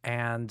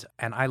 And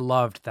I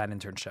loved that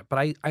internship.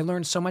 But I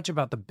learned so much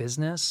about the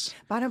business.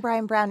 Bono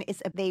O'Brien Brown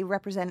they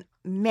represent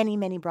many,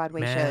 many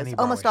Broadway Many shows. Broadway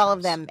Almost all of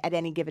shows. them at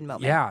any given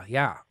moment.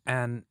 Yeah.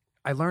 And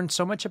I learned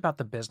so much about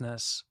the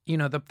business. You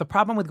know, the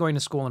problem with going to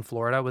school in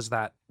Florida was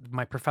that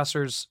my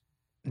professors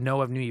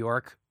know of New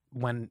York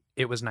when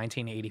it was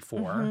 1984.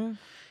 Mhm.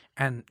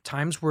 And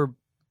times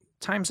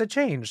had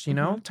changed, you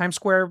know? Times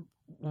Square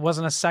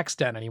wasn't a sex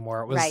den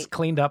anymore. It was Right.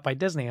 cleaned up by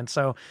Disney. And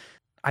so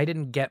I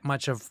didn't get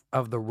much of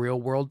the real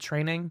world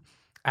training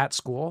at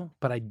school,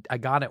 but I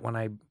got it when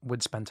I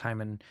would spend time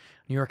in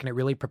New York, and it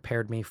really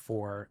prepared me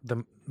for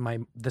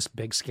this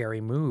big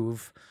scary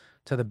move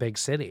to the big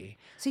city.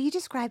 So you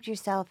described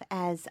yourself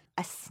as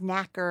a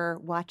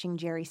snacker watching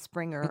Jerry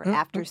Springer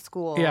after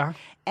school. Yeah.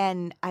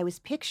 And I was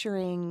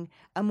picturing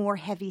a more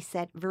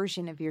heavy-set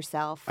version of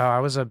yourself. Oh, I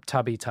was a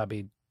chubby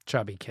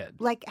kid.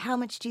 Like, how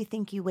much do you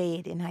think you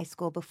weighed in high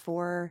school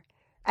before?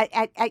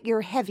 At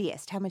your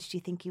heaviest, how much do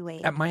you think you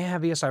weighed? At my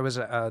heaviest, I was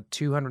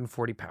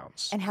 240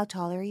 pounds. And how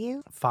tall are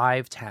you?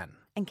 5'10".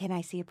 And can I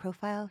see a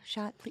profile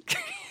shot, please?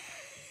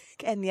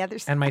 And the other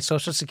side. And my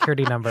social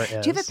security number is...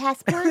 Do you have a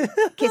passport?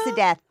 Kiss of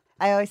death.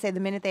 I always say the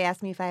minute they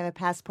ask me if I have a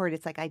passport,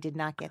 it's like I did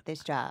not get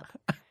this job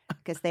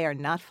because they are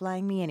not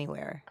flying me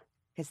anywhere.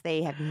 Because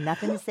they have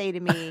nothing to say to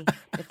me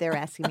if they're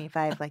asking me if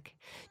I have, like,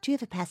 do you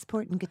have a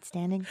passport in good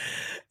standing?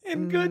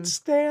 In good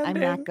standing. I'm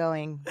not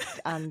going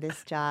on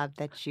this job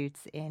that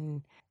shoots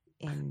in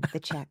the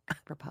Czech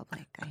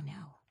Republic. I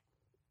know.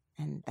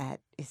 And that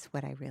is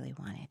what I really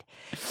wanted.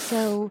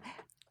 So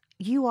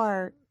you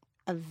are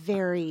a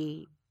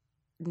very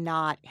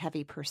not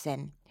heavy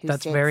person who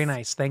That's sits, very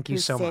nice. Thank you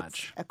who so sits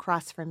much.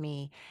 across from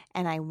me.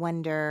 And I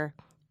wonder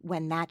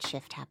when that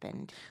shift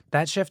happened.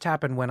 That shift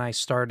happened when I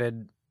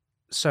started...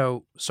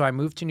 So I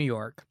moved to New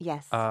York.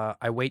 Yes.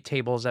 I wait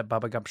tables at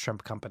Bubba Gump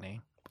Shrimp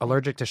Company.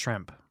 Allergic to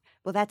shrimp,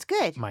 Well, that's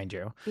good mind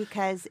you.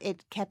 because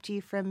it kept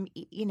you from,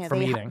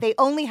 From eating. they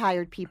only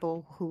hired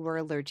people who were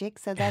allergic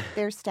so that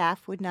their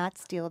staff would not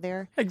steal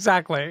their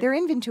Exactly.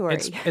 inventory.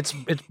 It's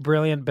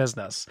brilliant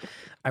business.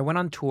 I went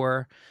on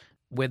tour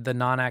with the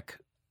Nonek.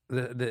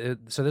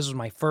 So this was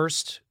my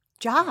first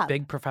job.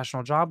 big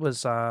professional job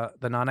was the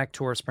Nonek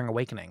tour Spring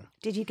Awakening.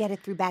 Did you get it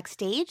through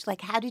backstage?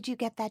 Like, how did you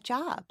get that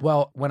job?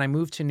 Well, when I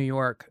moved to New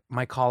York,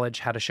 my college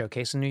had a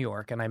showcase in New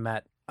York, and I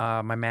met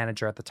my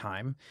manager at the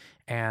time,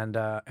 and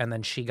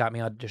then she got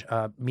me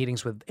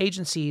meetings with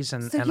agencies,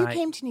 and So you I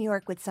came to New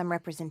York with some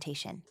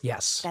representation.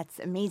 yes, That's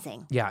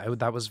amazing. yeah,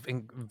 that was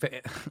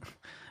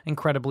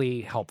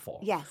incredibly helpful.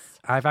 Yes,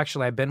 I've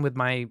been with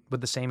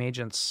the same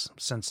agents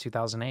since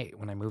 2008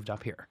 when I moved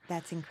up here.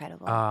 that's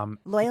incredible. Um,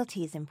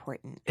 Loyalty is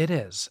important. It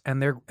is,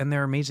 and they're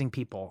amazing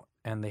people,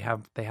 and they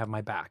have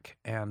my back.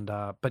 And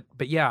but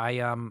yeah,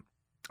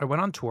 I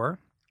went on tour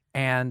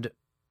and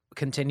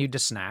continued to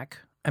snack.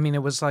 I mean,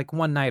 it was like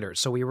one-nighters,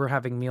 so we were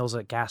having meals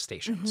at gas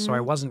stations. So I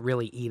wasn't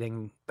really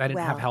eating. I didn't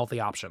have Well, healthy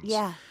options.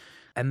 Yeah.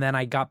 And then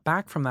I got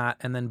back from that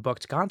and then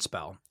booked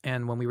Godspell.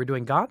 And when we were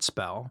doing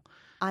Godspell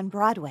On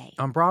Broadway.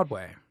 on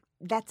Broadway,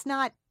 That's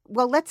not.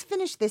 Well, let's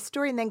finish this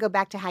story and then go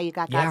back to how you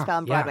got Yeah, Godspell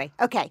on yeah. Broadway.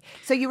 Okay,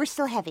 so you were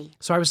still heavy.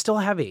 so I was still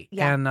heavy,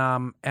 Yeah.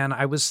 and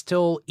I was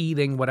still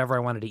eating whatever I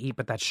wanted to eat.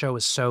 But that show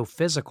is so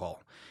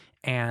physical,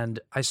 and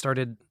I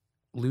started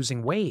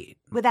losing weight.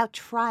 Without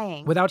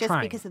trying. Without just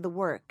trying. because of the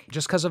work.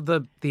 Just because of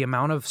the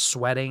amount of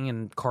sweating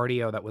and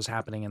cardio that was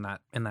happening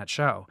in that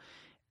show.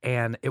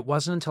 And it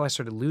wasn't until I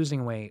started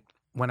losing weight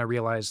when I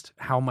realized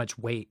how much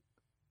weight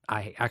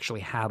I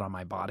actually had on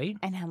my body.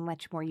 And how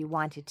much more you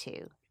wanted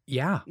to.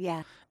 Yeah.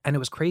 Yeah. And it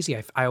was crazy.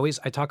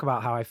 I talk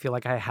about how I feel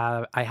like I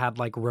had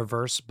like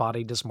reverse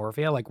body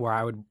dysmorphia, like where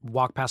I would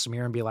walk past a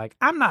mirror and be like,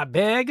 I'm not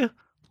big.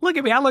 Look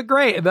at me. I look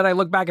great. And then I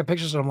look back at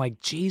pictures and I'm like,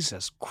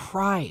 Jesus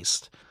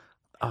Christ.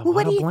 Well,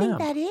 what do you think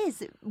that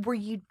is? Were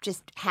you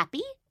just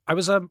happy? I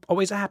was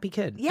always a happy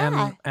kid.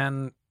 Yeah.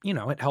 And you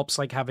know, it helps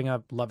like having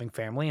a loving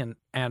family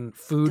and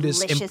food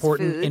Delicious is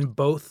important food. in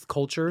both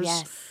cultures.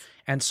 Yes.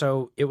 And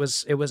so it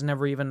was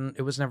never a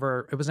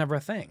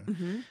thing.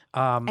 Mm-hmm.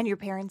 And your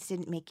parents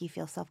didn't make you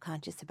feel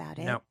self-conscious about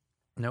it?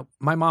 Nope.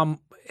 My mom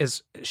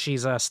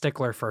she's a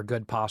stickler for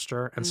good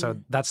posture. And so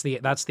that's the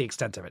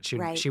extent of it.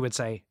 She would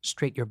say,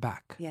 straight your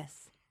back. Yes.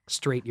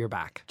 Straight your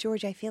back.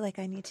 George, I feel like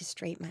I need to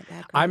straighten my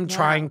back. I'm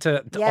trying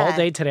to all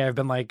day today. I've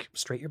been like,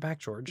 straight your back,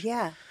 George.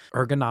 Yeah.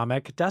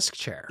 Ergonomic desk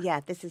chair.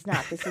 Yeah, this is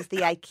not. This is the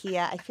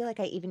IKEA. I feel like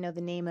I even know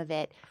the name of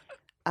it.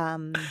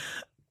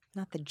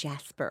 Not the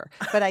Jasper,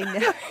 but I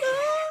know.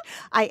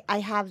 I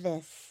have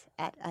this.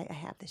 I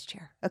have this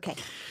chair. Okay.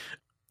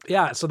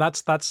 Yeah. So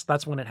that's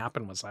when it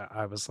happened. Was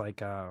I was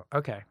like,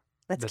 okay.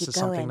 Let's this keep is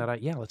going. something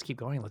that let's keep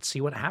going. Let's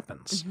see what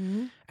happens.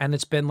 Mm-hmm. And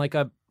it's been like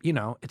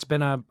it's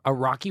been a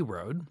rocky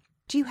road.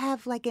 Do you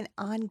have like an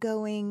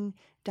ongoing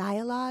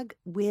dialogue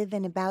with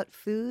and about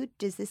food?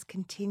 Does this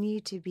continue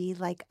to be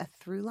like a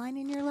through line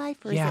in your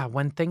life? Or Yeah,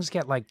 when things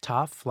get like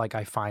tough, like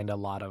I find a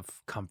lot of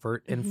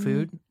comfort in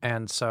food,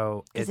 and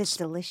so it's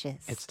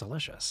delicious. It's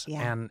delicious,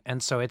 Yeah.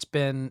 and so it's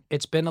been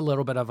a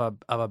little bit of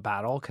a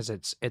battle because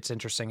it's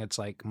interesting. It's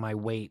like my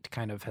weight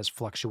kind of has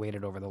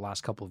fluctuated over the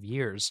last couple of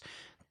years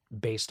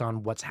based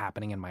on what's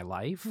happening in my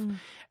life,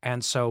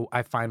 and so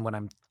I find when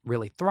I'm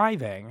really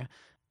thriving,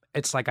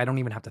 it's like I don't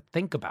even have to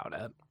think about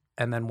it.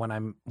 And then when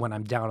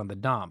I'm down in the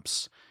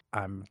dumps,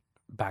 I'm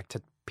back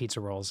to pizza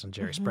rolls and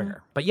Jerry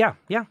Springer. But yeah,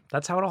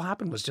 that's how it all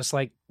happened. Was just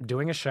like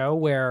doing a show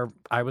where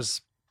I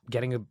was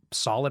getting a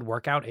solid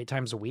workout 8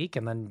 times a week,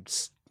 and then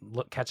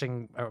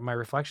catching my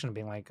reflection and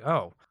being like,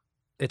 oh,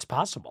 it's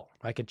possible.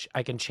 I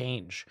can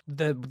change.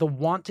 The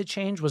want to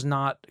change was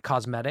not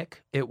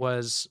cosmetic. It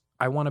was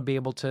I want to be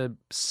able to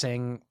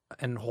sing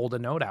and hold a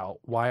note out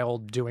while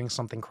doing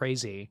something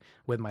crazy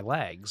with my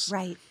legs,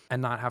 right,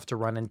 and not have to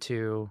run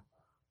into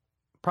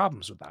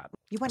problems with that.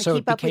 You want to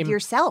keep up with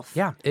yourself.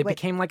 Yeah, it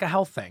became like a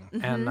health thing,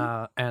 and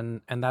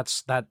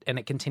that's that, and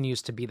it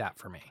continues to be that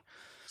for me.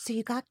 So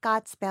you got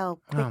Godspell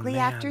quickly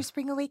after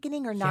Spring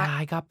Awakening, or not? Yeah,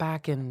 I got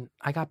back in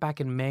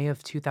May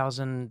of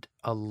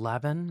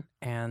 2011,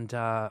 and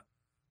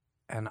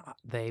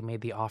they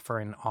made the offer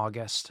in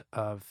August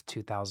of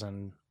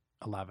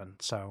 2011.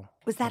 So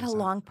was that a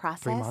long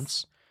process? 3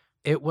 months.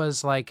 It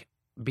was like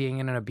being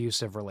in an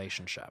abusive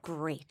relationship.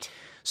 Great.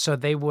 So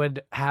they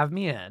would have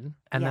me in,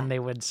 and then they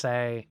would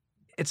say,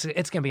 it's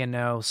gonna be a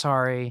no,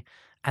 sorry.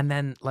 And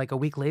then like a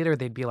week later,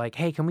 they'd be like,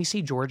 hey, can we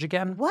see George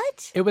again?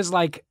 What? It was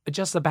like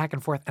just the back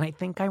and forth. And I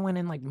think I went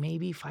in like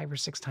maybe 5 or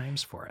 6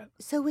 times for it.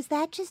 So was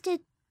that just a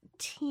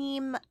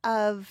team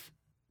of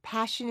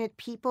passionate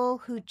people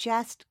who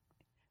just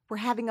were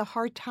having a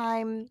hard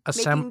time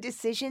making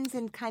decisions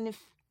and kind of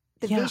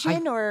the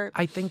vision? Or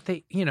I think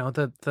that,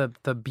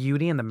 the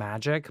beauty and the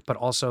magic, but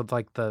also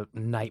like the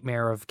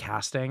nightmare of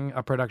casting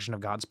a production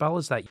of Godspell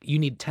is that you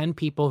need 10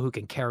 people who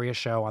can carry a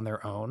show on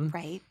their own.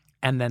 Right.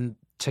 And then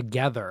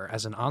together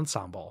as an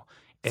ensemble.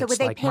 So would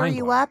they pair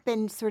you up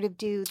and sort of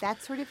do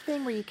that sort of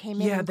thing where you came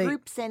in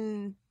groups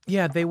and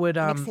they would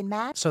mix and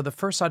match? So the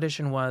first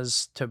audition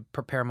was to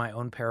prepare my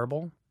own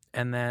parable,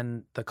 and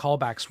then the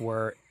callbacks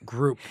were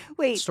group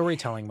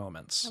storytelling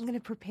moments. I'm going to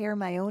prepare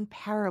my own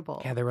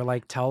parable. Yeah, they were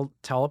like, tell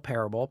a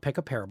parable, pick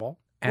a parable.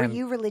 Were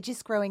you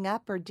religious growing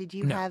up, or did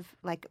you have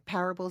like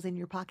parables in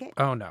your pocket?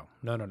 Oh no.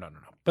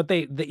 But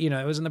they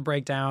it was in the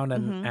breakdown,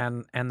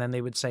 and then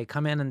they would say,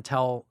 come in and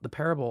tell the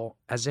parable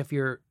as if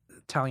you're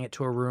telling it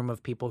to a room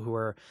of people who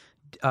are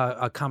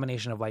a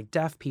combination of like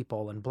deaf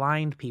people and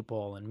blind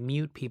people and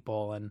mute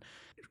people, and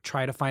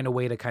try to find a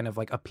way to kind of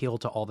like appeal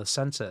to all the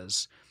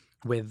senses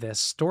with this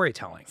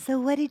storytelling. So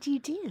what did you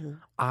do?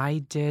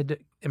 I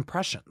did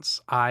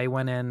impressions. I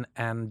went in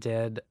and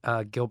did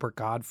a Gilbert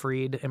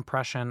Gottfried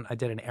impression. I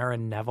did an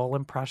Aaron Neville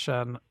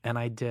impression, and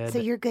I did... So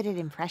you're good at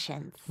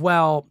impressions.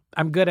 Well,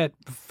 I'm good at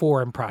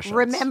 4 impressions.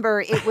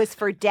 Remember, it was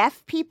for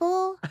deaf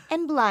people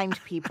and blind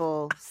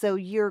people. So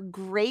you're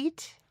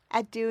great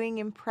at doing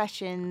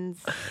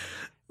impressions.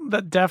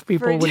 The deaf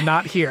people would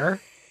not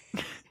hear.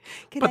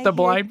 But the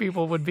blind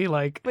people would be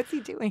like, what's he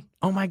doing?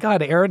 Oh my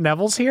God, Aaron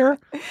Neville's here?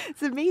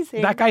 It's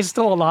amazing. That guy's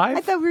still alive?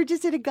 I thought we were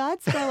just at a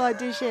Godspell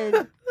audition.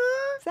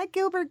 Is that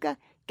Gilbert?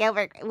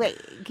 Gilbert, wait,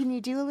 can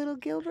you do a little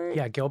Gilbert?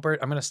 Yeah, Gilbert.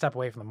 I'm going to step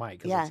away from the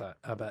mic. Yeah.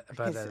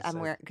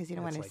 Because you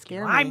don't want to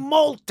scare me. I'm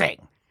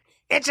molting.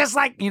 It's just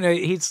like,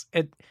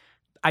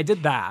 I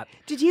did that.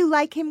 Did you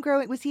like him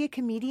growing? Was he a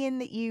comedian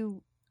that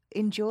you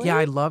enjoyed? Yeah,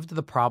 I loved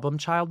the Problem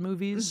Child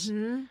movies.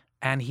 Mm-hmm.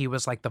 And he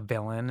was like the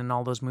villain in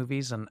all those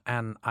movies, and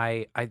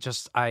I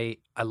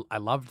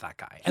loved that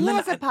guy. And he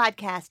has a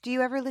podcast. Do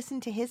you ever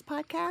listen to his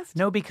podcast?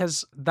 No,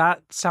 because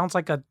that sounds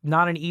like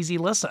not an easy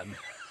listen.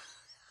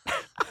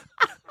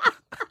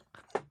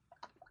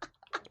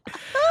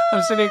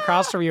 I'm sitting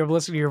across from you. I'm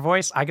listening to your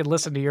voice. I could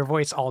listen to your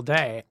voice all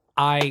day.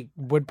 I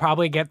would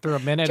probably get through a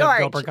minute of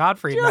Gilbert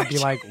Gottfried and I'd be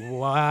like,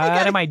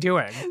 what am I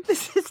doing?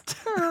 This is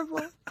terrible.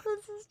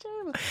 This is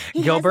terrible.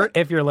 He Gilbert,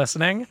 if you're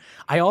listening,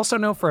 I also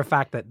know for a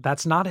fact that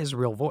that's not his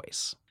real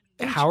voice.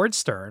 Howard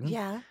Stern,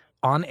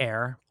 on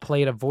air,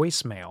 played a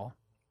voicemail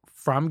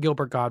from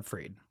Gilbert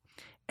Gottfried.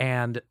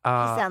 And he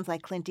sounds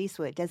like Clint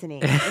Eastwood, doesn't he?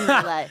 In real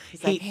life.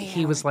 He's like, hey,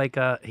 he was like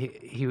the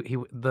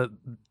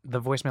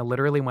voicemail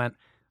literally went,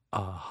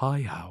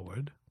 hi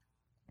Howard,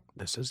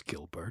 this is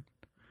Gilbert.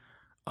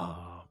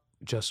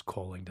 Just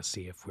calling to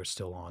see if we're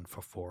still on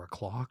for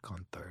 4:00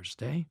 on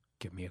Thursday.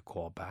 Give me a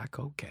call back.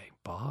 Okay,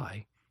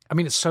 bye. I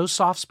mean, it's so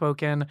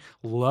soft-spoken,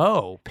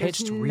 low,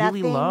 pitched There's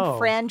really nothing low.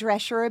 Fran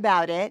Drescher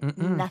about it.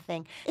 Mm-mm.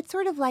 Nothing. It's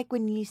sort of like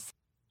when you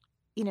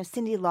know,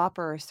 Cyndi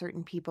Lauper or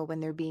certain people when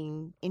they're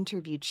being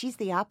interviewed, she's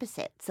the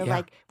opposite. So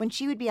like when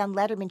she would be on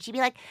Letterman, she'd be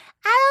like,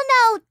 I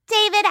don't know,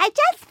 David, I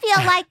just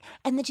feel like,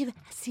 and then she'd be,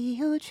 I see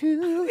your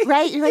truth,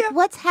 right? You're like,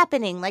 what's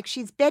happening? Like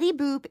she's Betty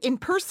Boop in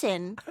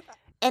person.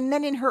 And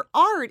then in her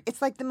art,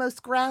 it's like the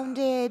most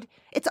grounded.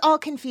 It's all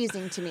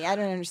confusing to me. I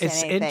don't understand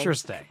anything. It's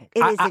interesting. It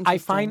is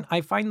interesting.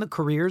 I find the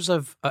careers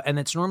of, and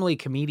it's normally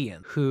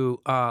comedians who,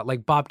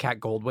 like Bobcat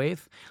Goldthwait,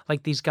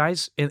 like these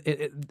guys.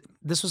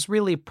 This was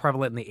really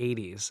prevalent in the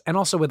 '80s, and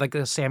also with like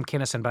Sam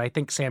Kinison. But I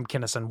think Sam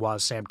Kinison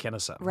was Sam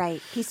Kinison.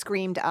 Right. He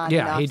screamed on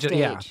and off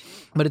stage.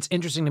 But it's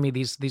interesting to me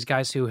these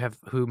guys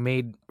who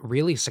made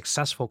really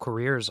successful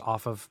careers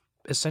off of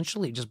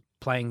essentially just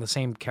playing the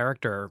same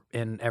character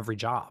in every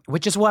job,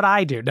 which is what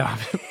I do. No.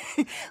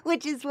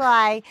 Which is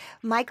why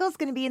Michael's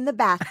going to be in the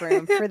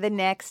bathroom for the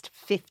next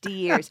 50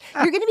 years.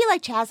 You're going to be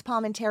like Chaz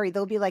Palminteri.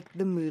 They'll be like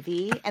the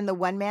movie and the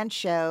one-man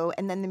show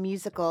and then the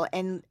musical.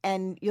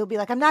 And you'll be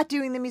like, I'm not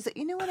doing the music.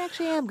 You know what?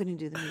 Actually, I am going to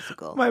do the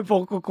musical. My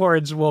vocal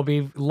cords will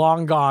be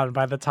long gone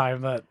by the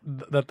time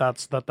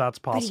that's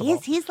possible.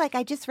 But he's like,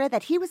 I just read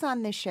that. He was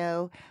on this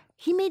show.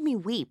 He made me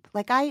weep.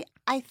 Like I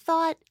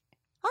thought,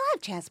 I'll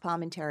have Chaz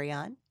Palminteri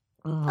on.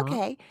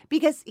 Okay,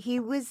 because he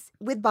was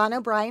with Bono,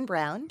 Brian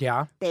Brown.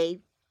 Yeah. They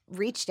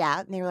reached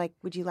out and they were like,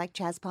 would you like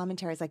Chaz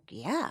Palminteri? I was like,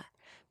 yeah.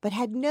 But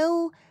had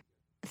no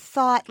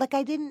thought, like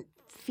I didn't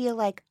feel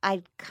like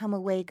I'd come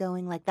away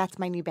going like, that's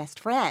my new best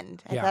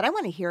friend. I thought I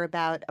want to hear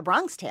about A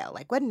Bronx Tale.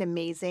 Like what an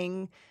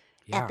amazing,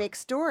 epic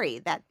story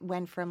that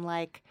went from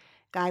like,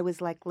 guy was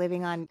like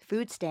living on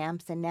food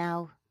stamps and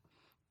now,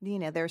 you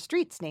know, there are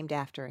streets named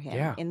after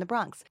him in the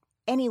Bronx.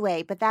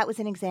 Anyway, but that was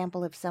an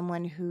example of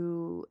someone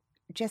who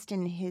just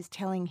in his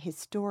telling his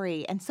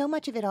story, and so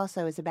much of it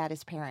also is about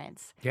his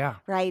parents. Yeah.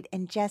 Right?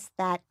 And just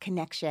that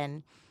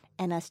connection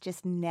and us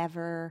just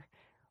never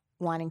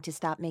wanting to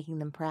stop making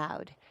them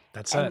proud.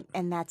 That's it.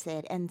 And that's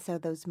it. And so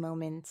those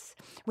moments,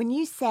 when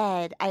you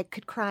said, I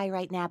could cry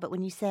right now, but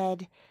when you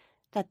said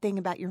that thing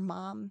about your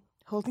mom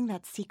holding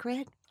that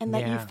secret and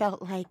that you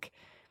felt like,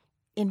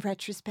 in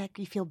retrospect,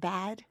 you feel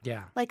bad.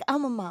 Yeah. Like,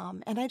 I'm a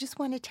mom, and I just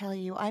want to tell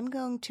you, I'm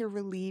going to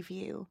relieve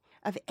you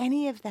of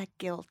any of that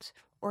guilt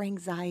or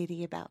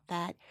anxiety about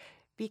that,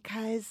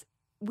 because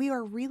we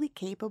are really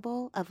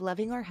capable of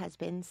loving our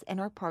husbands and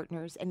our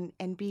partners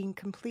and being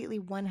completely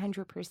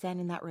 100%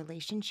 in that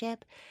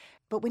relationship.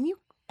 But when you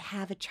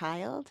have a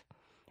child,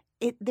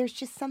 there's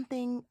just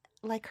something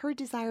like her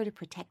desire to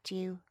protect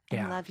you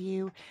and love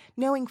you,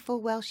 knowing full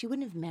well she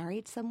wouldn't have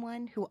married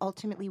someone who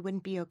ultimately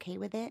wouldn't be okay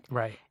with it.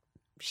 Right.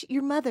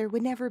 Your mother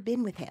would never have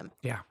been with him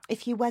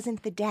if he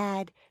wasn't the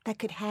dad that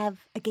could have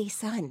a gay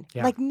son.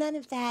 Like none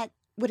of that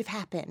would have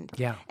happened.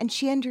 Yeah. And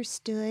she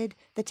understood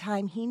the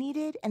time he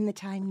needed and the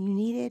time you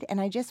needed. And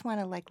I just want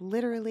to like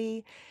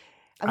literally,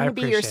 I'm going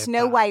to be your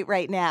Snow White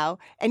right now.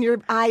 And your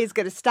eye is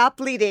going to stop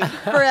bleeding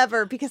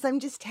forever because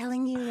I'm just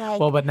telling you like.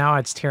 Well, but now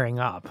it's tearing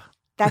up.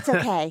 That's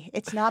okay.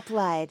 It's not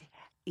blood.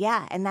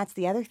 Yeah. And that's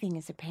the other thing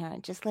as a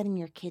parent, just letting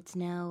your kids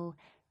know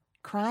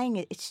crying,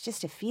 it's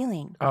just a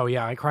feeling. Oh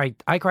yeah, I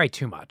cry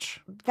too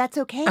much. That's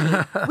okay.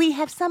 We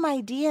have some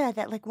idea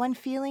that like one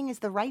feeling is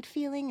the right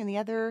feeling and the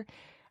other.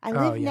 I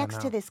live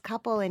next to this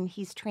couple and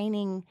he's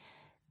training,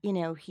 you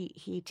know,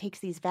 he takes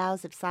these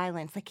vows of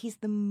silence. Like he's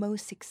the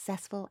most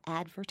successful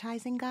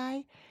advertising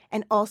guy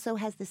and also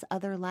has this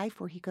other life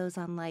where he goes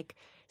on like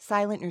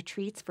silent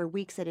retreats for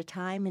weeks at a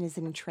time and is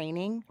in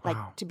training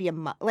like to be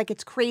like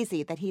it's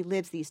crazy that he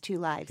lives these two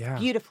lives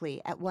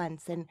beautifully at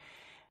once. And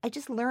I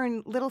just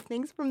learn little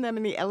things from them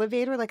in the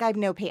elevator. Like I have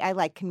no I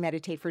like can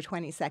meditate for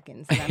 20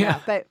 seconds and I'm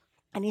out. But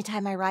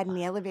anytime I ride in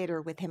the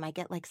elevator with him, I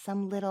get like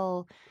some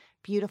little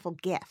beautiful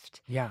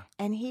gift. Yeah.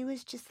 And he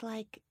was just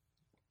like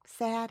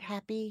sad,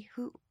 happy.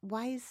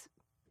 Why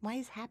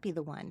is happy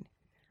the one?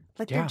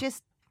 Like they're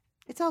just,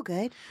 it's all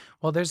good.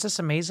 Well, there's this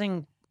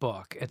amazing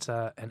book. It's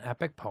an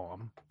epic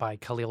poem by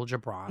Khalil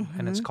Gibran,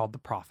 and it's called The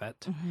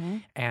Prophet.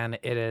 And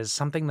it is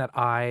something that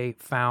I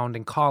found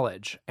in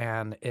college,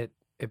 and it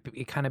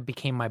kind of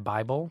became my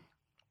Bible.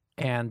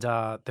 And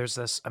there's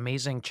this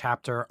amazing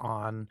chapter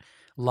on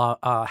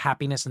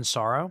happiness and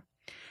sorrow.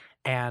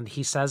 And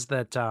he says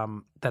that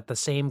that the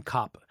same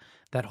cup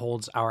that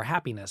holds our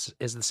happiness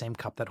is the same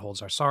cup that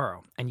holds our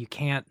sorrow. And you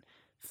can't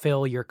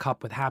fill your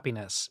cup with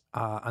happiness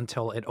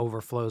until it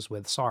overflows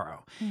with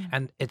sorrow.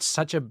 And it's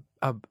such a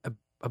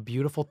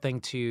beautiful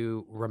thing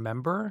to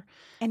remember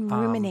and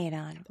ruminate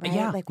on, right?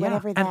 Yeah, like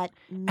whatever that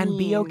means. And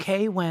be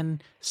okay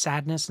when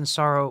sadness and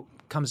sorrow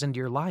comes into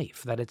your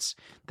life. That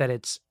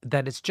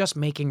it's just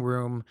making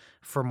room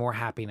for more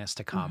happiness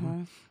to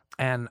come.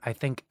 And I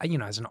think,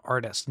 as an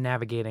artist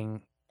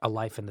navigating a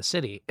life in the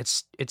city,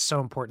 it's so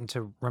important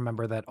to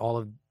remember that all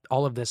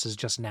of this is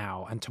just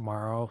now, and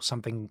tomorrow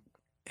something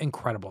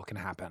incredible can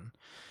happen.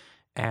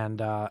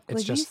 And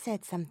it's you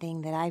said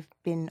something that I've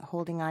been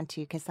holding on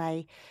to, because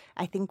I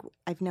think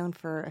I've known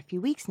for a few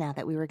weeks now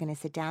that we were going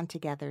to sit down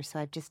together. So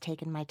I've just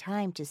taken my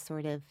time to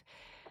sort of,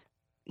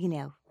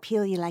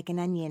 peel you like an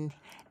onion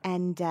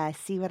and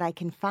see what I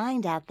can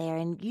find out there.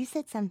 And you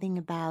said something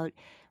about,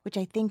 which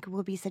I think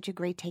will be such a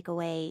great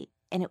takeaway,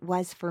 and it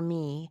was for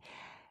me.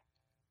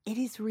 It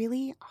is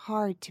really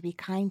hard to be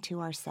kind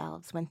to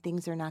ourselves when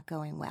things are not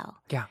going well.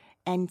 Yeah.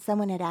 And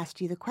someone had asked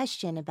you the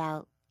question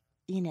about,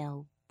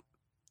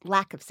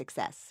 lack of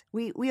success.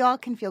 We all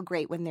can feel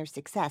great when there's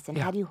success. And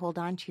how do you hold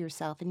on to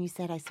yourself? And you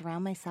said, I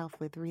surround myself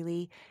with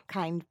really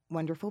kind,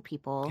 wonderful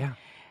people. Yeah.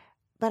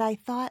 But I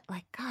thought,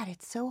 God,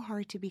 it's so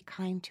hard to be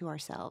kind to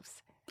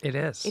ourselves. It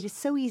is. It is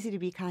so easy to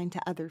be kind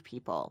to other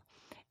people.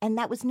 And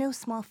that was no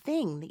small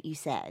thing that you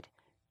said,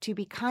 to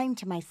be kind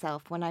to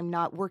myself when I'm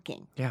not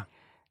working. Yeah.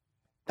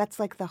 That's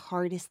like the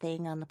hardest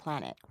thing on the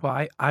planet.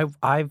 Well,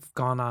 I've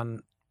gone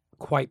on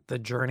quite the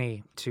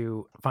journey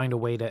to find a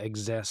way to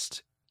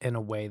exist in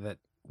a way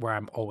where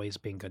I'm always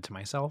being good to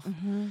myself.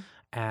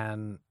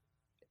 And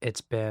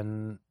it's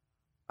been,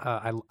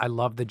 I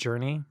love the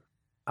journey.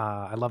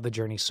 I love the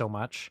journey so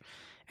much.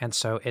 And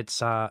so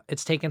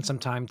it's taken some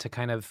time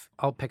to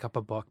I'll pick up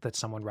a book that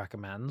someone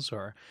recommends,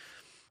 or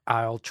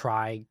I'll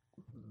try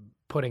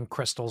putting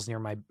crystals near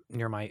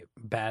my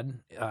bed.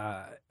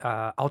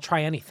 I'll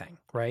try anything,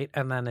 right?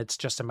 And then it's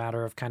just a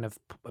matter of kind of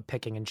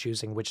picking and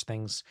choosing which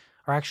things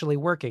are actually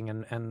working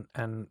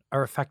and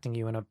are affecting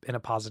you in a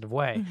positive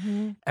way.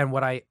 And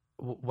what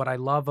I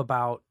love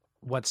about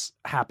what's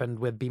happened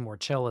with Be More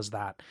Chill is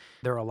that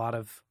there are a lot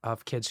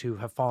of kids who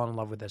have fallen in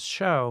love with this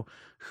show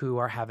who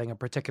are having a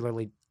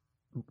particularly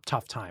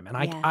tough time. And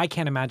I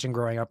can't imagine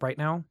growing up right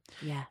now.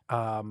 Yeah.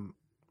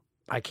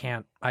 I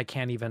can't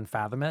even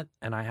fathom it.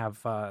 And I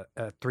have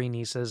 3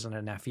 nieces and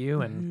a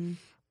nephew, and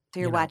so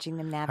you're watching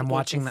them navigate. I'm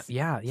watching this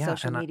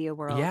social and media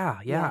world.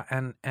 Yeah.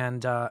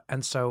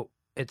 And so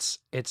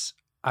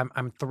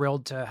I'm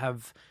thrilled to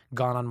have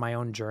gone on my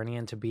own journey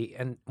and to be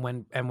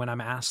when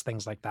I'm asked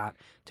things like that,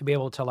 to be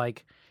able to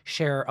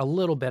share a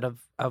little bit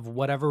of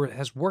whatever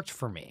has worked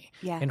for me,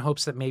 in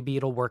hopes that maybe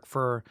it'll work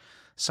for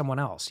someone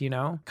else,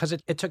 because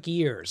it took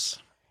years.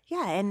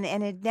 Yeah, and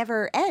it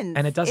never ends.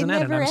 And it doesn't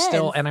end.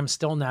 And I'm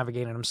still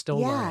navigating. I'm still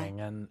learning.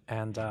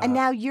 And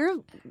now you're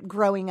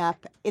growing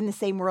up in the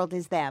same world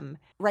as them,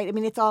 right? I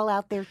mean, it's all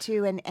out there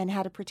too, and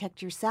how to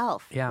protect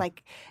yourself. Yeah.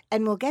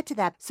 And we'll get to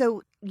that.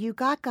 So you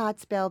got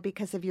Godspell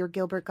because of your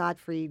Gilbert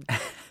Gottfried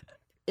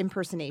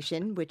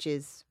impersonation, which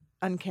is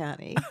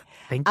uncanny.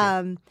 Thank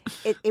you.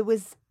 It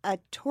was a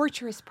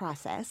torturous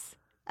process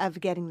of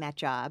getting that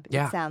job,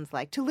 it sounds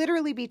like. To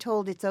literally be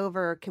told it's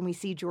over, can we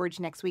see George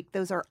next week?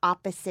 Those are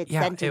opposite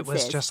sentences. It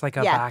was just like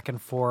a back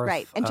and forth.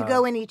 Right. And to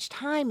go in each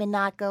time and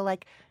not go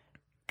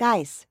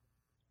guys,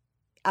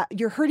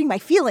 you're hurting my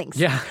feelings.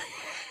 Yeah.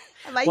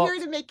 Am I here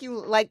to make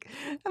you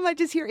am I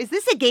just here? Is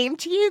this a game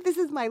to you? This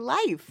is my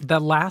life.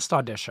 The last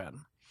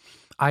audition,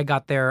 I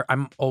got there,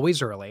 I'm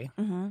always early,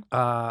 and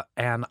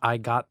I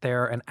got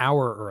there an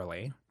hour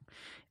early,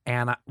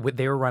 and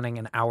they were running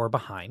an hour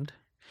behind.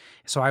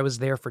 So I was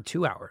there for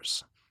 2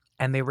 hours,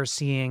 and they were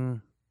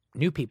seeing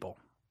new people.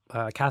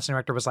 Casting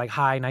director was like,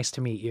 "Hi, nice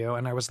to meet you,"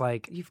 and I was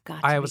like, "You've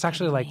got." I was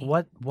actually like,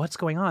 "What's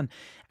going on?"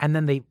 And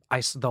then the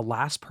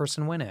last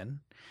person went in,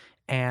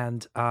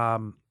 and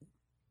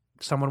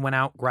someone went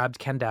out, grabbed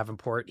Ken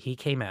Davenport. He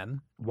came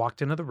in,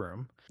 walked into the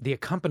room. The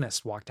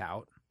accompanist walked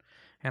out,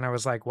 and I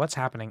was like, "What's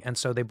happening?" And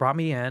so they brought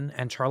me in,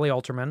 and Charlie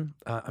Alterman,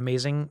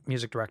 amazing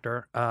music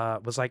director,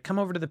 was like, "Come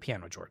over to the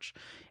piano, George,"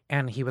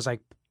 and he was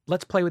like,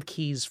 "Let's play with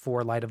keys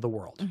for Light of the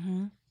World."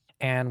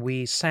 And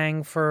we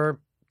sang for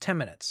 10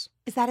 minutes.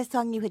 Is that a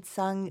song you had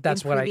sung in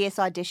previous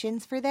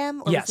auditions for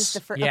them? Or yes. Was this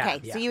the first? Yeah,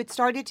 okay, so you had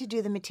started to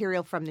do the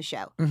material from the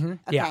show.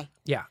 Okay.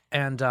 Yeah.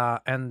 And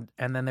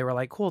then they were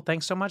like, "Cool,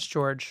 thanks so much,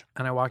 George."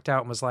 And I walked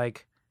out and was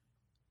like,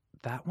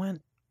 that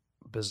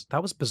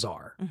was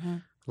bizarre.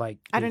 Like,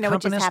 I don't know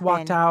what just happened.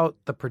 Walked out,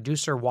 the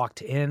producer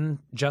walked in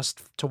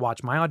just to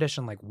watch my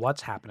audition, like,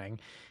 what's happening?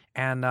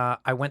 And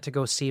I went to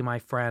go see my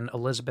friend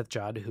Elizabeth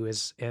Judd, who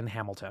is in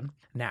Hamilton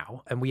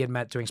now. And we had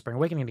met doing Spring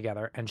Awakening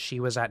together. And she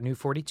was at New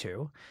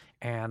 42.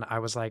 And I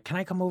was like, can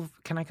I come over?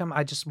 Can I come?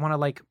 I just want to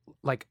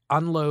like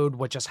unload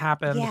what just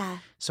happened. Yeah.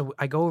 So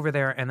I go over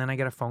there, and then I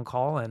get a phone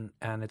call, and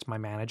it's my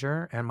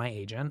manager and my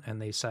agent.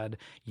 And they said,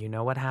 "You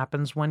know what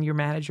happens when your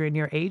manager and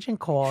your agent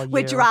call you?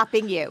 We're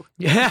dropping you."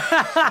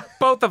 Yeah.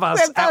 Both of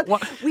us.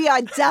 We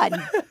are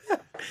done.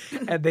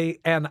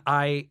 and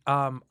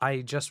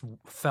I just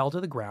fell to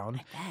the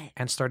ground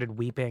and started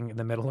weeping in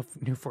the middle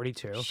of New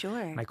 42. Sure.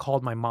 And I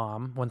called my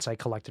mom once I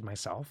collected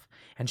myself,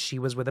 and she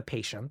was with a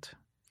patient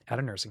at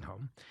a nursing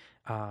home.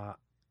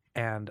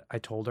 And I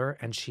told her,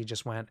 and she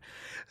just went,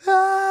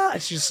 ah!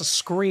 And she just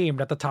screamed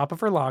at the top of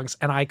her lungs.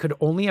 And I could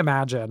only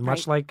imagine,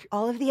 much like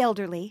all of the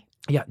elderly.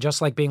 Yeah,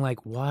 just like being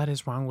like, what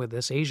is wrong with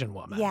this Asian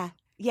woman? Yeah.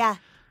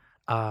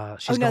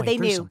 She's going they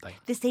through knew. something.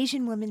 This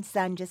Asian woman's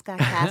son just got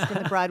cast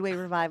in the Broadway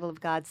revival of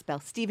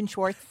Godspell. Stephen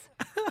Schwartz.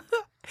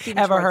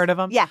 Ever heard of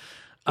him? Yeah.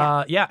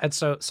 And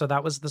so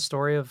that was the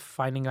story of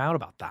finding out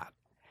about that.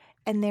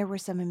 And there were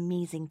some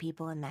amazing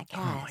people in that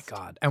cast. Oh my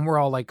God. And we're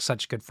all like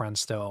such good friends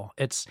still.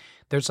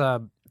 There's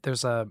a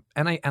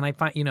and I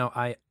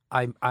find,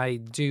 I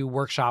do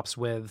workshops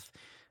with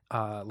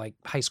like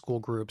high school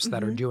groups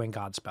that are doing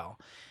Godspell.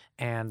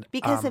 And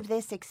because of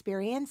this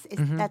experience, is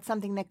that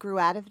something that grew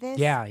out of this?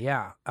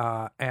 Yeah.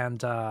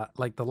 And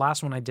like the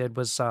last one I did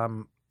was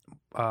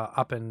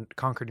up in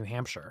Concord, New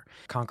Hampshire.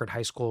 Concord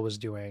High School was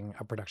doing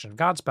a production of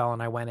Godspell,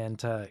 and I went in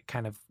to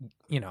kind of,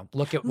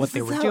 look at what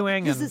they were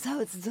doing. This is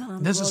how it's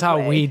done. This is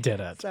how we did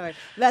it. Sorry.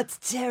 That's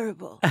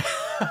terrible.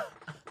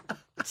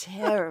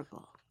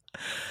 Terrible.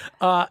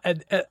 So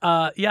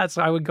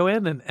I would go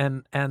in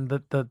and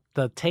the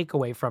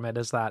takeaway from it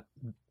is that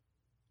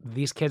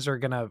these kids are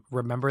going to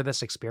remember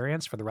this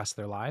experience for the rest of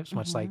their lives,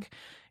 much like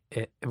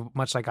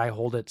I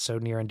hold it so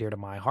near and dear to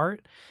my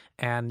heart.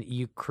 And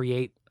you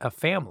create a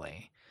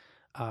family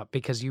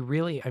because you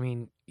really,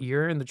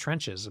 you're in the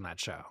trenches in that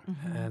show,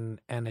 and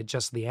it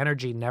just, the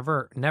energy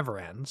never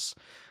ends,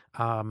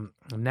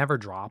 never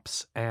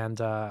drops, and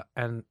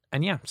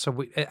yeah.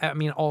 So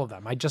all of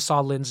them. I just saw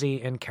Lindsay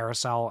in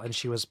Carousel, and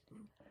she was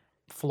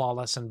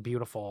flawless and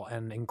beautiful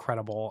and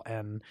incredible,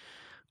 and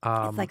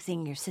it's like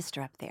seeing your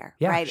sister up there.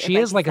 Yeah, right? she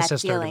is like a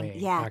sister to me.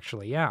 Yeah.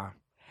 Actually, yeah.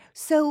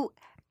 So,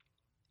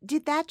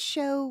 did that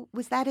show,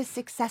 was that a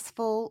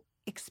successful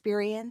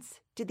experience?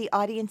 Did the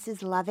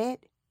audiences love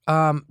it?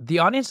 The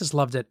audiences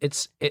loved it.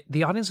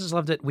 The audiences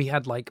loved it. We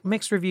had like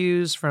mixed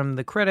reviews from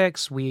the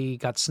critics. We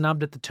got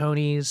snubbed at the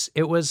Tonys.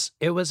 It was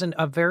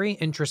a very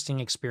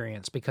interesting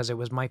experience because it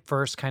was my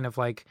first kind of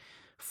like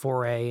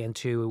foray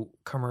into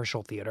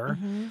commercial theater,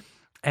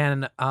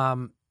 and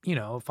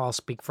if I'll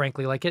speak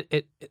frankly, like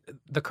it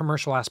the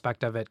commercial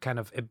aspect of it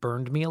it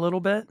burned me a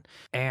little bit.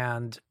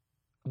 And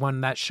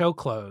when that show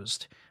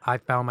closed, I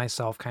found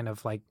myself kind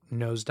of like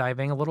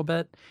nosediving a little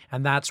bit.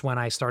 And that's when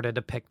I started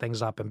to pick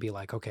things up and be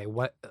like, okay,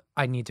 what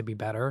I need to be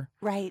better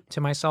to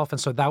myself. And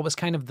so that was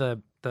kind of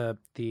the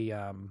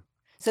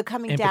so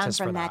coming down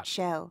from that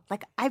show,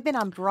 like I've been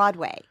on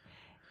Broadway.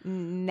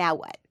 Now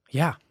what?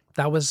 Yeah.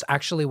 That was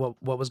actually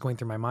what was going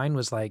through my mind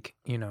was like,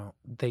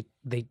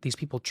 these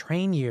people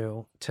train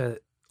you to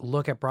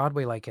look at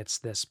Broadway like it's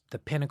the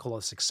pinnacle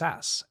of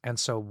success. And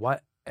so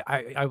what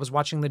I was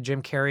watching the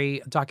Jim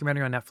Carrey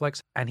documentary on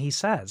Netflix, and he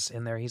says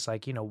in there, he's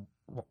like,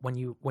 when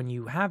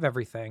you have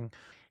everything,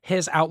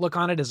 his outlook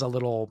on it is a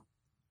little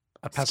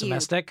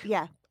pessimistic. Skewed.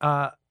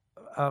 Yeah.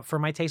 For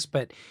my taste,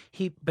 but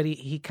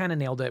he kind of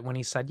nailed it when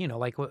he said,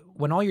 like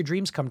when all your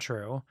dreams come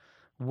true,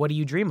 what do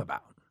you dream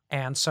about?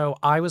 And so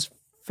I was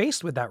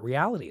faced with that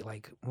reality.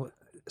 Like,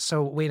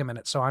 so wait a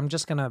minute. So I'm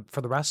just gonna,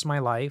 for the rest of my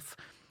life,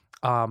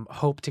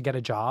 hope to get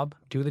a job,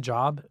 do the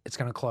job. It's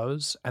gonna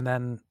close, and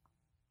then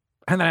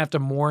I have to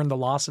mourn the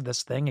loss of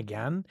this thing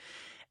again.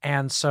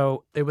 And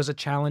so it was a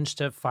challenge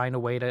to find a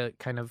way to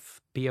kind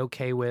of be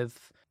okay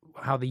with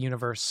how the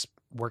universe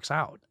works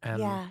out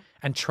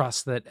and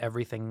trust that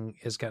everything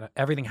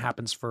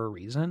happens for a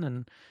reason,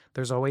 and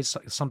there's always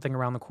something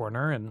around the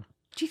corner. And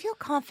do you feel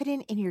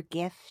confident in your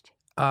gift?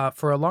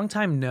 For a long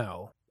time,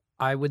 no.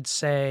 I would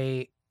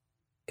say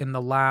in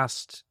the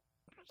last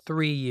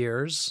 3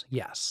 years,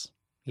 yes.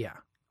 Yeah.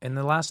 In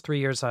the last 3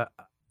 years,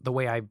 the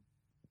way I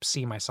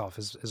see myself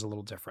is a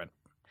little different.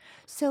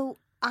 So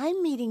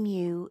I'm meeting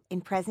you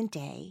in present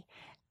day.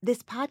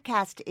 This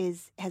podcast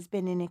has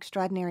been an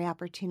extraordinary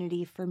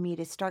opportunity for me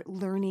to start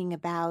learning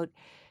about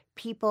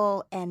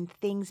people and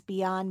things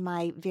beyond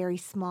my very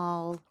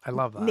small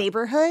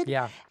neighborhood.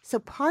 Yeah. So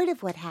part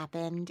of what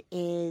happened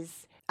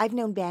is I've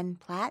known Ben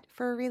Platt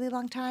for a really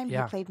long time.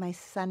 Yeah. He played my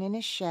son in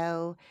a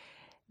show.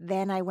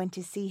 Then I went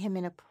to see him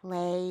in a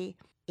play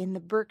in the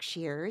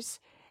Berkshires,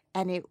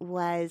 and it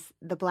was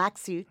The Black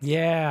Suits.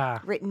 Yeah.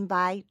 Written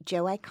by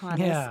Joe Iconis.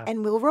 Yeah.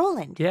 And Will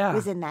Rowland Yeah.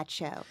 was in that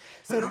show.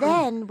 So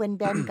then when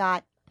Ben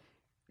got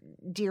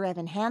Dear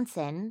Evan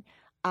Hansen,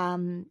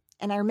 and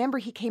I remember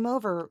he came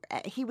over,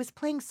 he was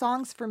playing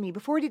songs for me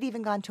before it had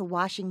even gone to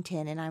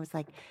Washington. And I was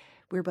like,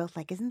 we were both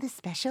like, isn't this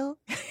special?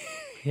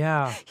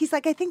 Yeah. He's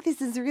like, I think this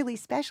is really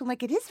special. I'm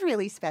like, it is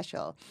really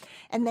special.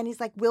 And then he's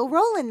like, Will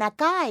Rowland, that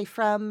guy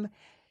from,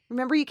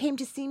 remember you came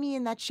to see me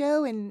in that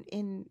show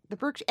in the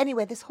Berkshire?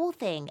 Anyway, this whole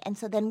thing. And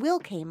so then Will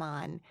came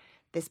on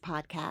this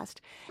podcast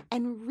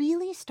and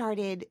really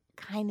started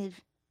kind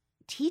of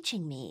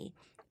teaching me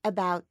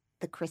about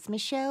the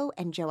Christmas show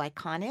and Joe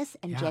Iconis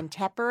and Jen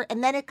Tepper.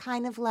 And then it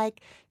kind of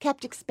like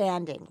kept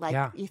expanding.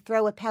 Like you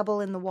throw a pebble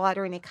in the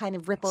water and it kind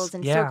of ripples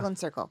and circle and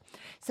circle.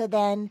 So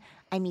then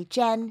I meet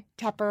Jen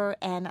Tepper,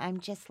 and I'm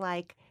just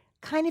like,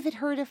 kind of had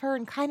heard of her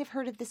and kind of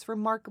heard of this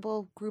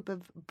remarkable group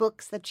of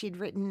books that she'd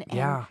written. And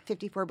Yeah.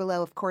 54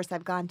 Below, of course,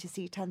 I've gone to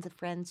see tons of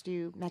friends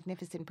do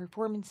magnificent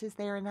performances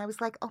there. And I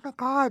was like, oh my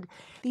God,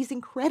 these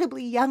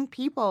incredibly young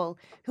people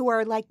who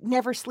are like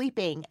never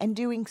sleeping and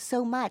doing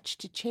so much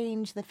to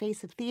change the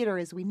face of theater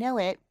as we know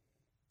it.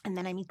 And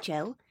then I meet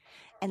Joe,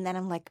 and then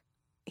I'm like,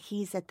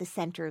 he's at the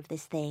center of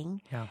this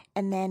thing. Yeah.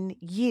 And then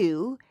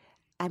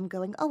I'm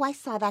going, oh, I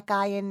saw that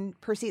guy in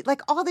Percy.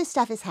 Like all this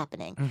stuff is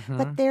happening. Mhm.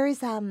 But there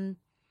is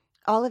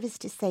all of us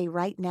to say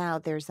right now,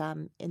 there's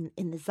in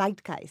the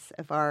zeitgeist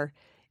of our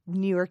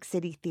New York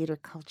City theater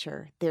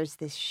culture, there's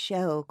this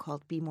show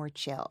called Be More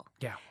Chill.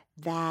 Yeah.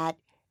 That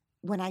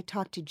when I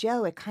talked to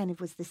Joe, it kind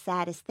of was the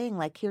saddest thing.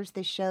 Like, here's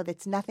this show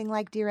that's nothing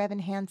like Dear Evan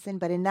Hansen,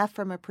 but enough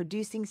from a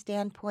producing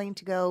standpoint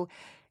to go,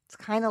 it's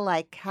kind of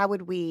like, how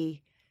would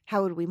we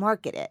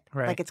market it?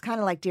 Right. Like, it's kind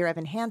of like Dear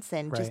Evan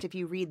Hansen, Right. just if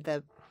you read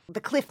the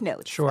cliff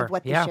notes Sure. of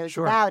what the Yeah, show's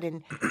sure. about.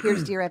 And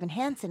here's Dear Evan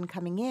Hansen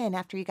coming in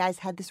after you guys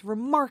had this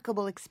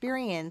remarkable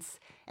experience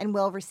and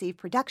well-received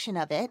production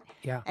of it.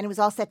 Yeah. And it was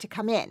all set to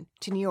come in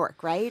to New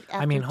York, right?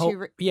 I mean,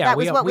 After yeah, that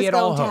was what we was had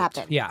all going to hoped.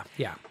 happen. Yeah,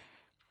 yeah.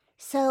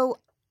 So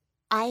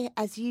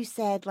as you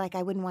said, like,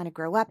 I wouldn't want to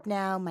grow up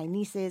now. My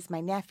nieces,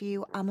 my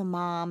nephew, I'm a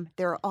mom.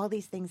 There are all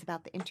these things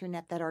about the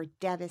internet that are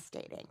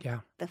devastating. Yeah.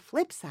 The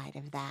flip side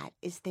of that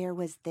is there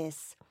was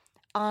this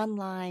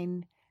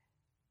online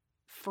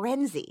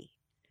frenzy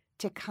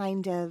to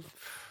kind of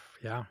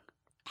Yeah.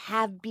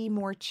 have Be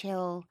More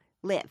Chill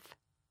live,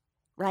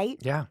 right?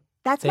 Yeah.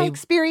 That's my They-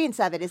 experience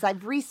of it, is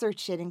I've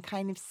researched it and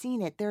kind of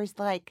seen it. There's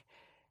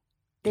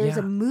Yeah.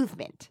 a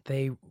movement.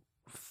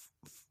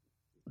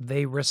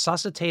 They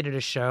resuscitated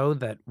a show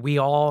that we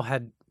all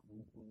had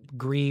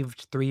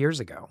grieved 3 years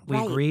ago. We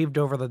Right. grieved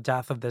over the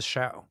death of this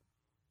show.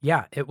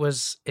 Yeah,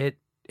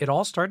 it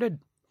all started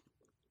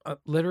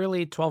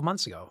literally 12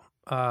 months ago.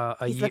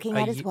 He's looking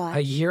at his watch.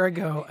 A year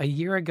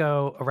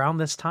ago around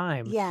this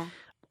time, Yeah.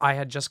 I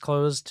had just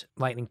closed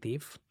Lightning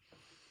Thief.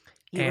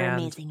 You were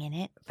And- amazing in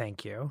it.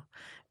 Thank you.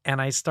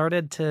 And I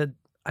started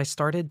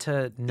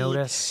to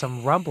notice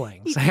some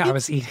rumblings. I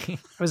was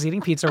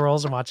eating pizza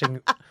rolls and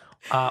watching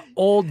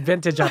old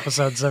vintage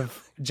episodes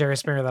of Jerry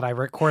Springer that I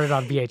recorded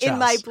on VHS. In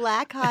my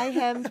black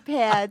high-hemmed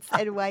pants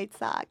and white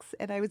socks.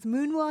 And I was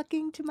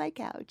moonwalking to my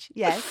couch.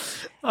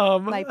 Yes.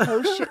 My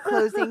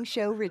post-closing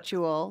show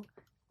ritual.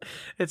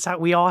 It's how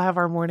we all have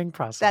our morning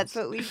process. That's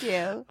what we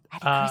do. I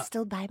have a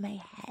crystal by my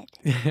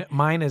head.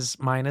 Mine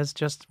is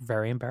just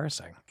very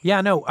embarrassing. Yeah,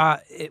 no.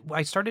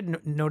 I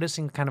started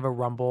noticing kind of a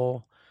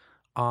rumble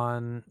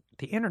on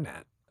the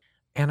internet,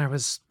 and I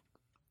was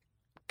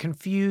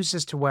confused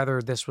as to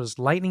whether this was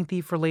Lightning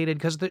Thief related,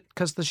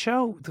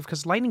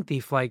 because Lightning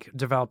Thief like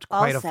developed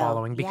quite Also, a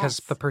following because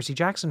yes. the Percy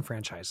Jackson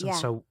franchise, and Yeah.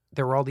 so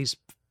there were all these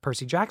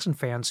Percy Jackson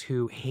fans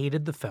who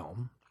hated the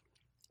film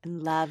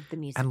And love the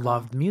music. and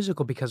loved the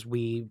musical because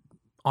we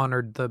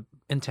honored the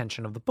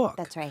intention of the book.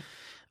 That's right.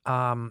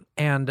 And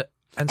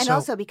And so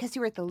also, because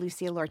you were at the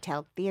Lucille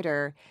Lortel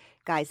Theater,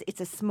 guys, it's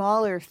a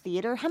smaller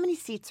theater. How many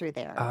seats are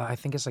there? I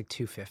think it's like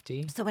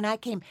 250. So when I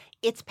came,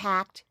 it's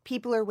packed.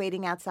 People are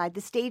waiting outside.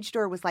 The stage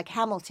door was like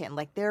Hamilton.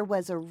 Like, there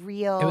was a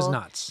real... It was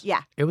nuts.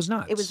 Yeah. It was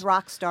nuts. It was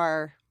rock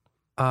star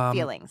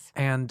feelings.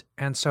 And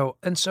so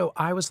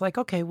I was like,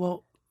 okay,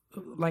 well,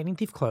 Lightning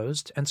Thief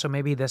closed, and so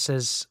maybe this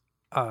is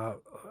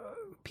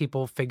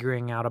people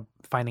finding out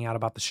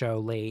about the show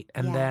late,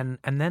 and Yeah.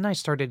 then I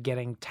started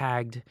getting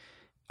tagged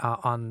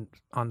on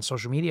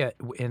social media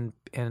in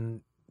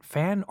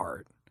fan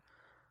art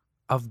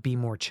of Be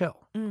More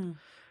Chill.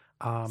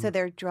 So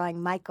they're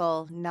drawing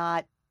Michael,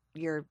 not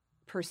your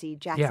Percy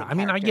Jackson Yeah, I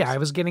mean, I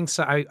was getting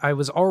I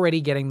was already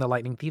getting the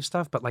Lightning Thief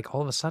stuff, but like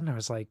all of a sudden I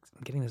was like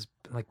getting this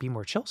like Be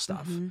More Chill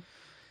stuff,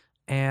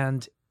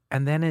 and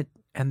then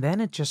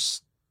it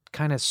just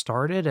kind of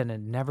started and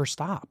it never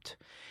stopped,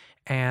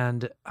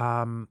 and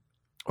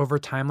over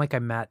time, like I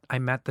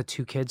met the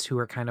two kids who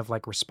are kind of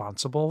like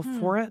responsible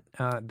for it.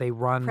 They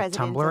run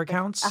President Tumblr of the-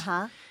 accounts,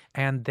 Uh-huh.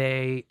 and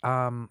they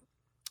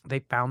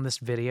found this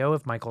video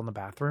of Michael in the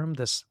bathroom.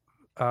 This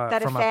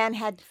That a from fan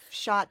had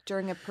shot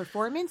during a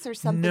performance or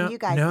something? You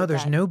guys no, did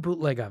there's that. no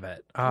bootleg of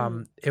it.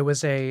 It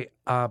was a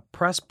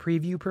press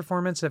preview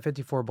performance at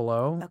 54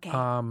 Below, Okay.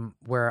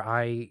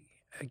 where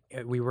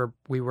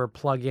we were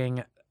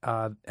plugging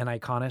an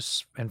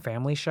Iconis and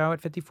Family show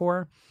at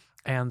 54,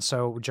 and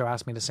so Joe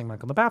asked me to sing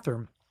Michael in the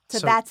bathroom. So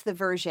that's the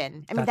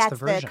version. I mean, that's that's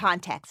the the version.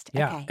 context.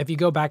 Yeah, Okay. if you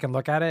go back and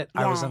look at it,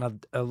 I was Yeah.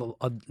 in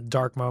a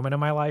dark moment in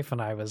my life, and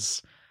I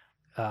was.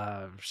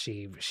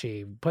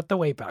 She put the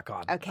weight back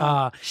on.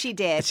 Okay. She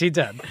did. She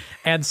did.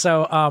 And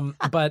so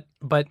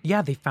but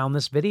yeah, they found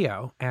this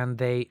video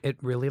and it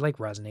really like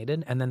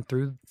resonated, and then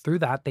through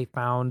that they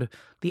found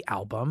the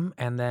album,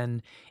 and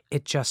then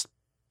it just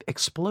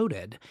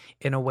exploded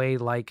in a way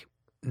like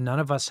none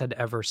of us had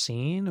ever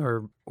seen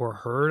or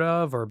heard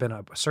of or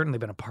certainly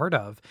been a part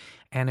of,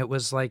 and it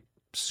was like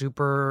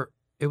super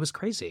it was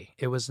crazy.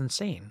 It was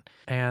insane.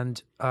 And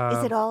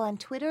Is it all on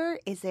Twitter?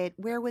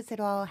 Where was it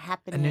all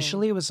happening?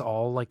 initially it was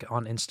all like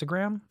on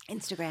Instagram.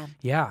 Instagram.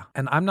 Yeah,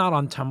 and I'm not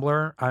on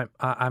Tumblr.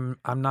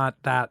 I'm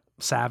not that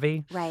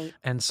savvy. Right.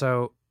 And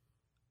so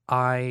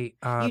I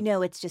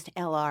it's just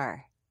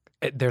LR.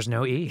 there's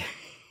no E.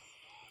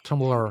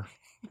 Tumblr.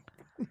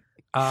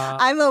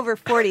 I'm over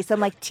 40, so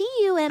I'm like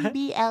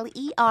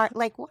TUMBLER.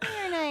 Like, why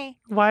aren't I?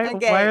 Why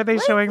Okay, are they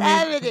what's showing me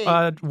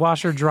happening?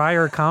 washer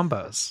dryer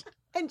combos?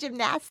 And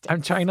gymnastics.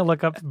 I'm trying to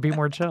look up Be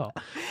More Chill.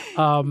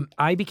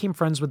 I became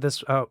friends with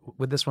this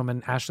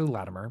woman, Ashley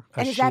Latimer.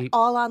 And is that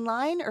all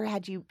online, or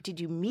did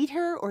you meet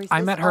her, or is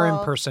I this met her all...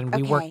 in person.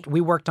 Okay. We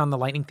worked on The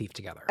Lightning Thief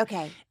together.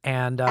 Okay.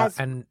 And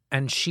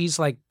and she's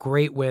like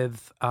great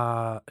with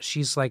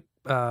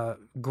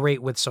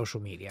great with social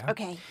media.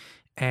 Okay.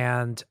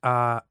 And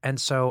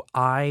so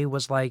I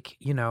was like,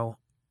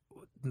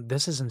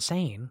 this is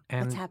insane.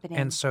 And What's happening?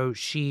 And so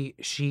she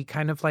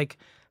kind of like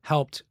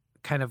helped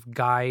kind of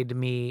guide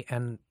me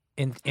and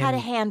in How to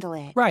handle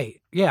it.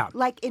 Right. Yeah.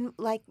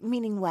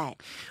 Meaning what?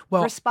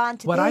 Well, respond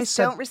to what this, I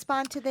said, don't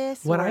respond to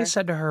this? What or... I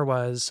said to her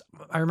was,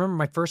 I remember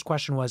my first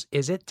question was,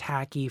 is it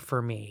tacky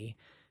for me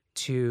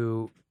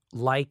to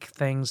like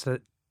things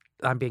that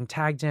I'm being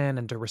tagged in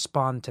and to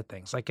respond to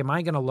things? Like, am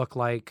I going to look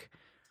like,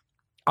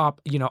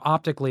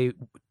 optically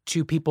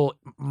to people,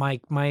 my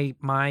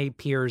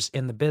peers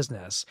in the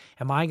business,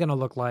 am I going to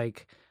look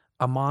like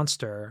a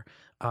monster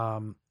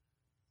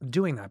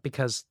doing that?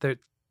 Because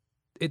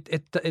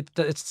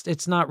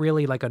it's not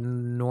really like a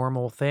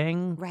normal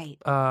thing. Right.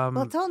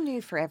 Well, it's all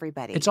new for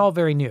everybody. It's all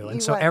very new.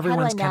 And so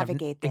everyone's how do I kind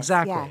navigate of this?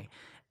 exactly.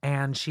 Yeah.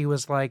 And she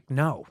was like,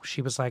 no.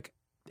 She was like,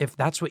 if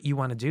that's what you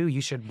want to do,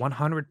 you should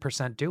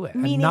 100% do it.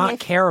 Meaning and not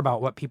care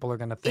about what people are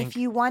going to think. If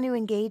you want to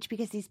engage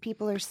because these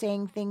people are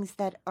saying things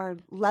that are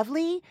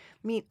lovely,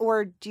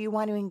 or do you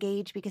want to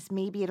engage because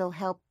maybe it'll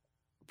help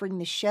bring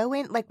the show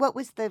in? Like, what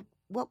was the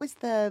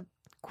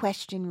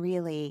question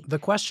really? The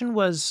question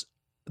was,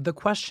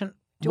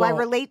 do I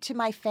relate to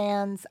my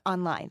fans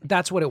online?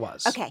 That's what it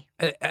was. Okay.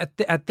 At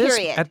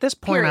this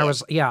point, I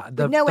was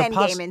With no end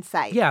game in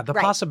sight. Yeah, the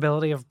right.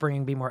 possibility of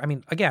bringing Be More. I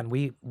mean, again,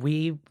 we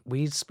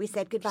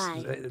said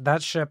goodbye.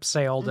 That ship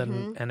sailed,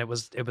 and it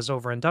was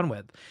over and done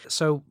with.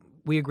 So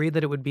we agreed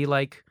that it would be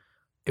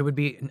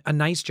a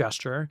nice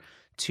gesture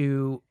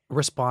to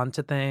respond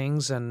to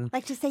things and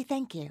like to say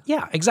thank you.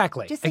 Yeah,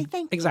 exactly. Just say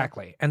thank you.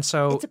 Exactly. And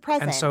so it's a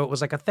present. And so it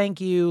was like a thank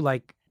you,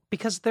 like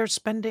because they're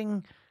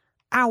spending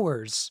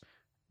hours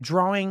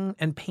drawing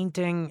and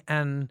painting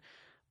and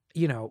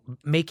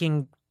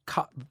making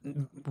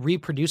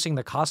reproducing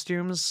the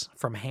costumes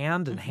from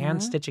hand and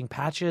hand stitching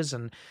patches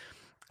and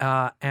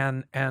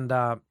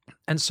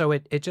so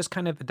it just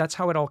kind of, that's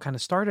how it all kind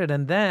of started.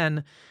 And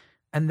then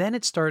I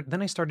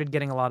started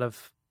getting a lot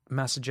of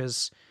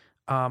messages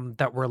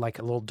that were like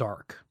a little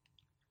dark.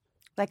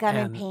 Like I'm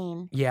in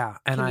pain. Yeah,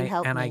 and Can you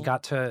help me? I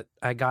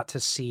got to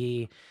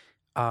see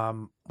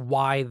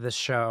why the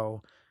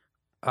show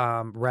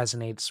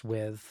resonates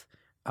with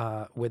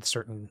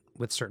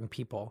certain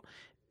people,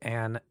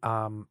 and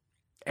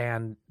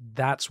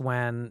that's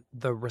when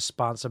the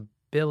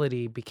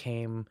responsibility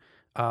became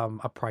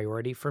a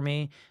priority for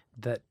me.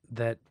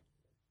 That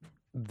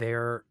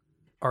there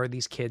are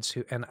these kids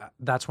who, and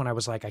that's when I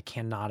was like, I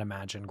cannot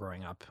imagine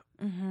growing up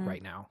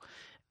right now,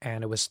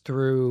 and it was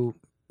through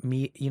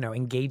me,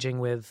 engaging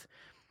with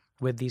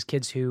these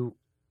kids who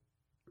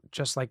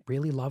just like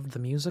really loved the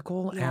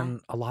musical,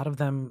 and a lot of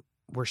them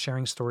were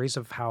sharing stories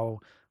of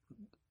how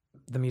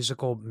the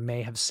musical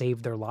may have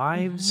saved their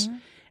lives.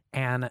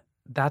 And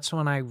that's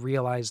when I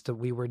realized that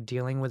we were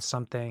dealing with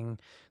something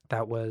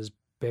that was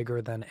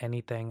bigger than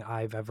anything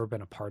I've ever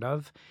been a part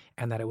of,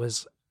 and that it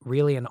was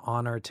really an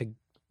honor to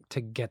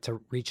get to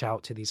reach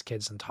out to these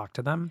kids and talk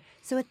to them.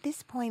 So at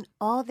this point,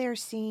 all they're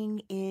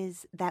seeing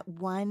is that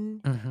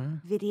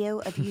one video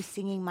of you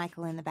singing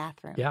Michael in the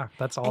bathroom. Yeah,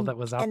 that's all that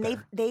was out there.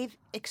 And they've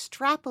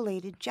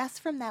extrapolated just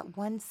from that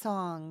one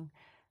song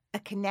a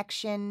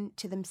connection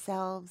to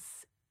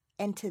themselves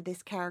and to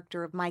this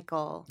character of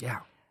Michael.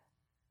 Yeah.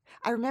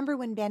 I remember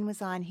when Ben was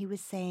on, he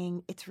was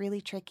saying it's really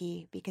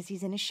tricky because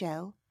he's in a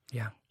show.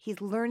 Yeah. He's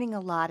learning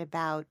a lot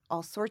about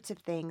all sorts of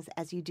things,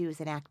 as you do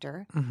as an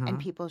actor, and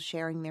people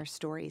sharing their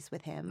stories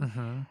with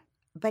him.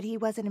 But he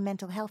wasn't a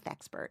mental health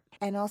expert.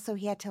 And also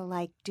he had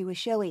to do a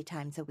show 8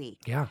 times a week.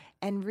 Yeah.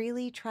 And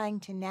really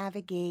trying to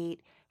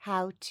navigate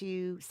how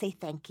to say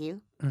thank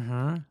you.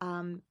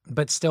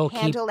 But still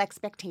handle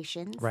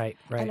expectations. Right.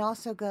 And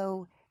also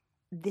go,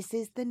 this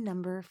is the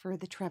number for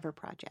the Trevor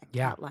Project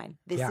outline.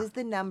 This is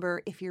the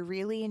number. If you're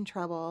really in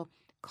trouble,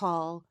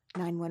 call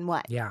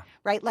 911. Yeah.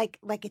 Right? Like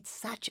it's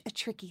such a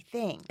tricky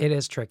thing. It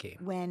is tricky.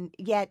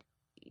 Yet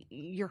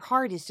your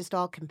heart is just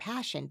all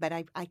compassion. But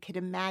I could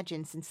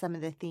imagine, since some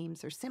of the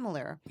themes are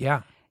similar.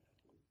 Yeah.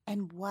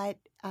 And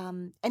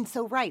and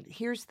so, right,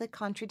 here's the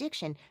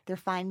contradiction. They're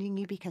finding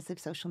you because of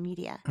social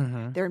media.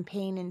 They're in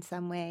pain in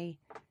some way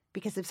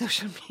because of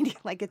social media.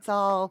 Like it's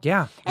all.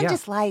 Yeah. And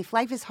just life.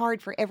 Life is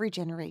hard for every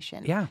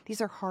generation. Yeah.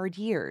 These are hard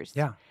years.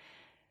 Yeah.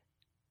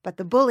 But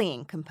the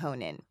bullying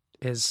component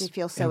is to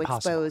feel so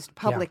impossible. exposed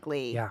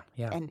publicly. Yeah.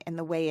 And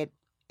the way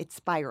it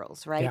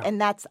spirals, right? Yeah.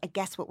 And that's, I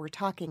guess, what we're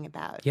talking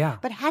about. Yeah.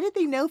 But how did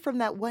they know from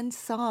that one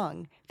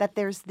song that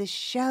there's this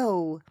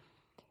show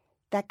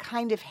that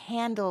kind of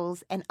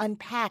handles and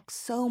unpacks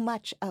so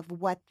much of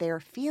what they're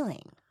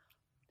feeling?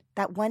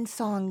 That one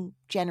song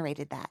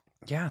generated that.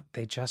 Yeah,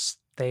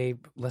 they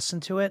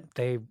listened to it.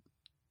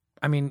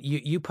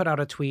 You put out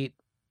a tweet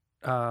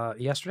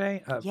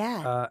yesterday.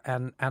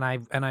 And I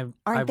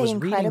Aren't was they reading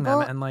incredible?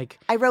 them and like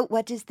I wrote,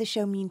 "What does the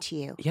show mean to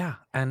you?" yeah,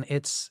 and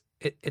it's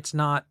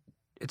not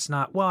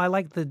well. I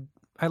like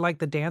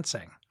the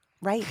dancing.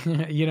 Right,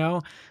 You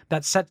know,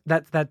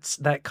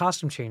 that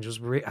costume change was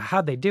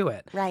how'd they do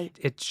it? right.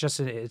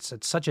 It's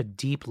at such a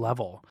deep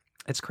level.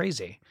 It's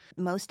crazy.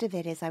 Most of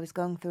it is I was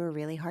going through a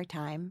really hard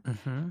time,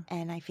 Mm-hmm.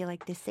 and I feel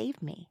like this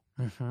saved me.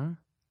 Mm-hmm.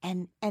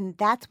 And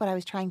that's what I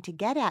was trying to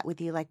get at with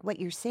you. Like, what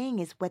you're saying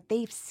is what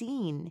they've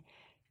seen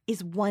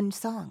is one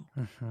song.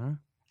 Mm-hmm.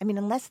 I mean,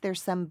 unless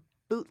there's some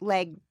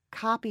bootleg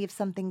copy of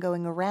something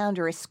going around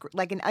or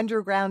like an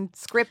underground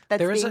script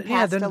that's being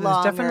passed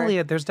along.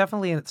 There's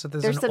definitely an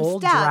There's some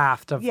old stuff.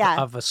 draft of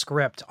Yeah. of a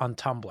script on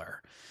Tumblr,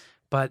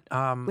 but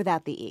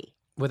without the E.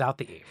 without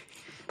the E,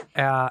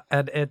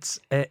 and it's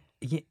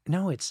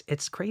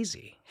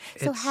crazy.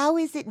 So how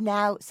is it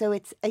now? So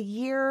it's a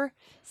year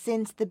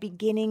since the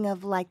beginning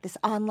of like this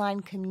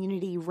online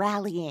community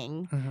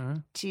rallying Mm-hmm.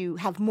 to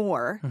have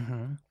more.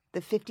 Mm-hmm.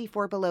 The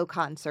 54 Below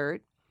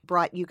concert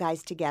brought you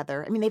guys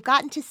together. I mean, they've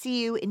gotten to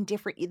see you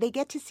they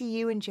get to see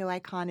you and Joe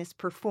Iconis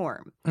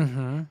perform,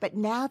 Mm-hmm. but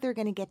now they're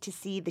going to get to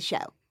see the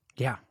show.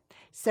 Yeah.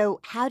 So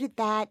how did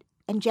that,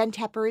 and Jen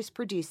Tepper is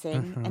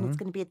producing, and Mhm. it's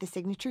going to be at the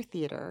Signature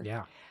Theater.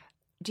 Yeah.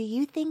 Do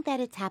you think that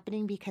it's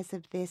happening because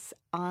of this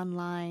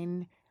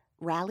online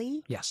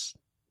rally? Yes.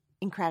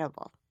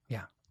 Incredible.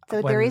 Yeah.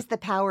 So When- there is the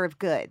power of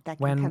good that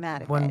can come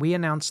out of when it. we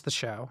announced the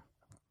show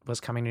was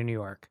coming to New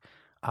York,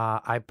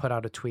 I put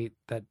out a tweet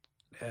that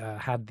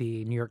had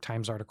the New York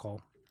Times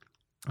article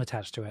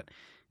attached to it,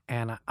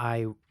 and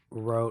I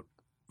wrote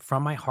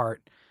from my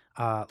heart,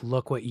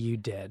 "Look what you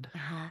did!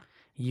 Uh-huh.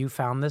 You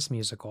found this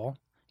musical.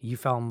 You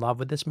fell in love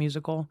with this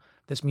musical.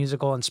 This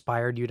musical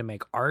inspired you to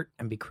make art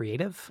and be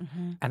creative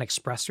Mhm. and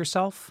express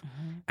yourself.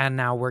 Mhm. And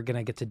now we're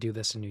gonna get to do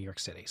this in New York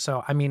City."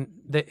 So I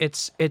mean,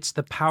 it's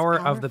the power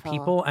of the powerful.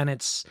 people, and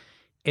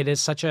it is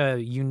such a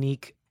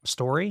unique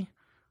story.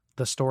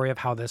 The story of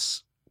how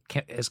this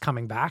is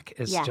coming back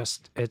is Yeah.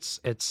 just it's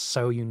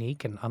so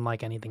unique and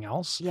unlike anything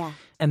else. Yeah.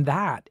 And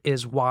that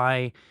is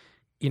why,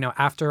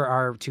 after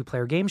our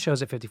 2-player game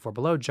shows at 54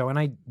 Below, Joe and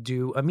I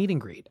do a meet and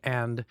greet,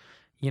 and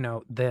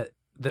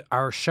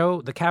our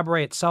show, the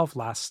cabaret itself,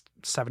 lasts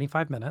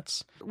 75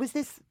 minutes. Was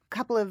this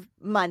couple of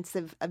months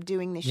of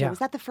doing this show? Yeah. Was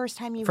that the first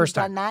time you've First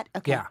done time. that?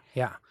 Okay.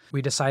 Yeah.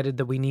 We decided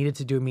that we needed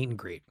to do a meet and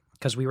greet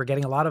because we were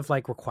getting a lot of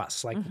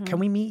requests. Like, Mhm. can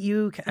we meet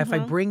you? If I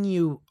Mhm. bring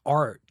you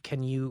art,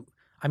 can you?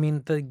 I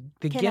mean, the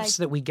gifts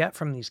that we get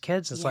from these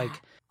kids is Yeah.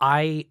 like,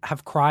 I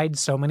have cried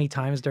so many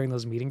times during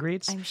those meet and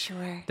greets. I'm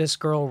sure. This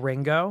girl,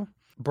 Ringo,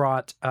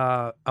 brought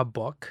a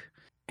book,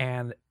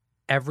 and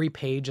every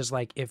page is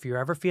like, if you're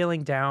ever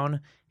feeling down,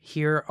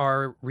 here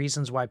are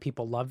reasons why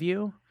people love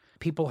you.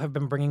 People have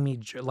been bringing me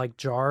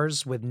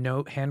jars with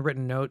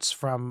handwritten notes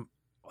from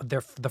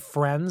the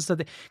friends that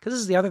because this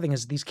is the other thing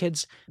is these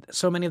kids,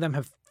 so many of them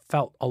have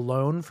felt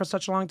alone for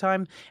such a long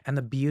time, and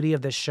the beauty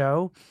of this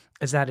show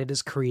is that it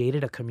has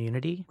created a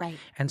community, Right.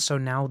 and so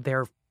now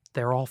they're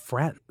all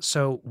friends.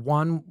 So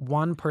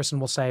one person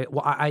will say,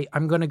 well,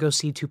 I'm going to go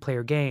see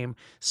 2-player game.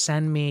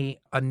 Send me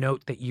a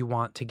note that you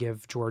want to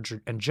give George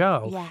and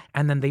Joe. Yeah.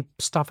 And then they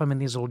stuff them in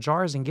these little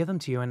jars and give them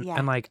to you. And, Yeah.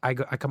 and I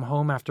come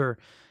home after,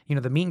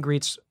 the meet and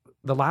greets.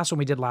 The last one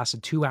we did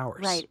lasted 2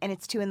 hours. Right. And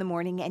it's 2 a.m.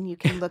 and you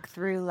can look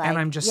through And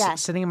I'm just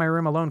sitting in my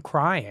room alone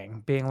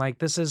crying, being like,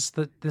 this is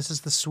the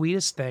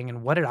sweetest thing.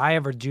 And what did I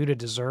ever do to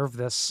deserve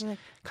this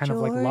kind of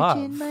like George love?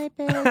 in my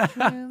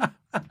bedroom,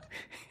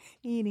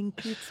 eating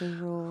pizza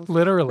rolls.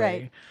 Literally.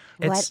 Right.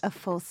 What a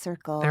full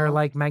circle. They're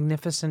like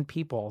magnificent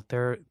people.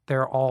 They're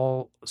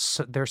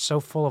they're so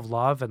full of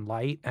love and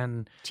light.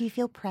 And Do you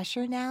feel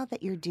pressure now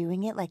that you're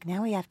doing it? Like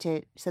now we have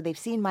to, so they've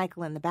seen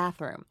Michael in the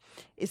bathroom.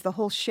 Is the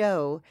whole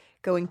show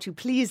going to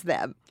please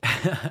them?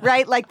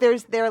 Right? Like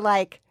they're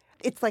like,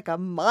 it's like a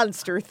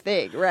monster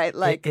thing, right?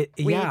 Like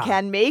we yeah.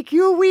 can make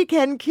you, we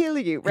can kill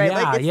you, right?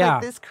 Yeah, like it's yeah.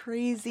 like this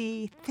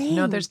crazy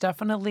thing. there's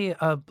definitely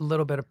a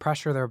little bit of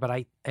pressure there,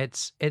 but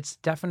it's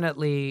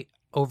definitely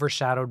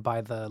overshadowed by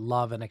the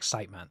love and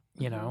excitement.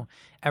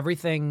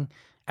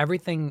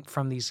 Everything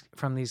from these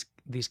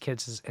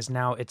kids is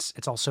now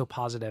it's all so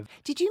positive.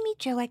 Did you meet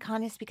Joe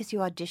Iconis because you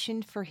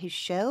auditioned for his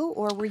show,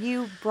 or were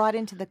you brought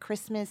into the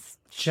Christmas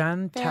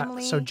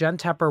family? So Jen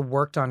Tepper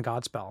worked on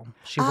Godspell.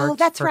 She Oh, worked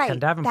that's for right. Ken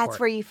Davenport. That's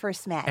where you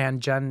first met.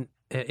 And Jen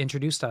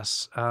introduced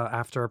us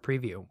after a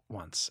preview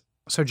once.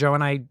 So Joe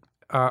and I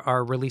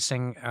are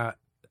releasing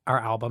our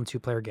album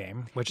 2-player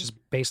game, which is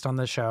based on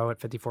the show at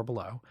 54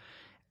 Below,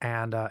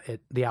 and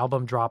the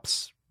album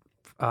drops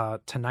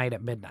tonight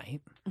at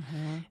midnight.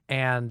 Mm-hmm.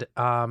 And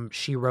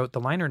she wrote the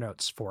liner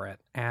notes for it.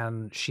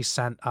 And she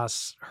sent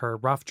us her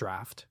rough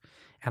draft.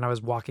 And I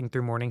was walking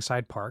through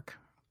Morningside Park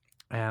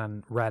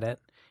and read it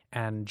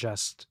and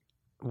just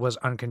was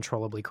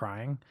uncontrollably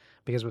crying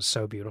because it was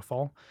so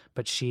beautiful.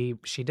 But she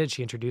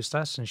introduced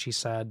us and she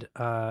said,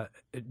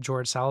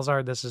 George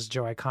Salazar, this is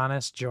Joe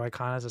Iconis. Joe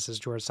Iconis, this is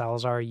George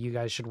Salazar. You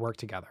guys should work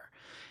together.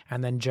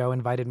 And then Joe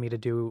invited me to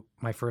do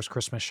my first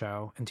Christmas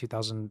show in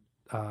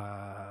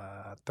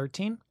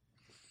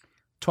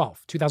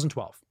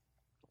 2012.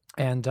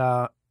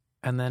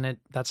 And then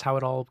that's how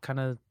it all kind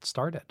of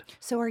started.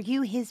 So are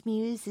you his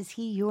muse? Is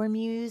he your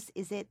muse?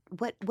 Is it,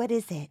 what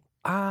is it?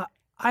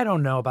 I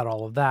don't know about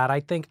all of that. I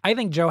think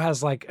Joe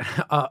has like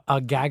a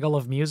gaggle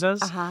of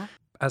muses. Uh-huh.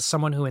 As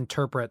someone who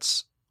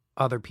interprets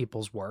other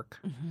people's work.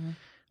 Mm-hmm.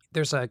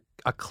 There's a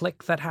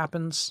click that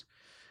happens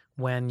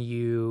when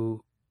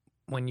you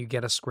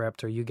get a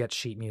script or you get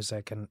sheet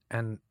music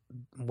and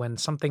when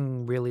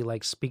something really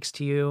like speaks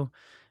to you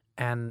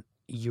and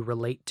you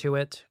relate to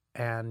it.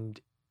 And,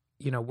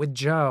 you know, with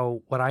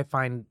Joe, what I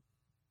find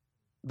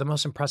the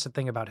most impressive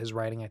thing about his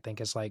writing, I think,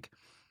 is like,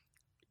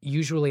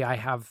 usually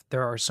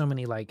there are so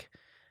many like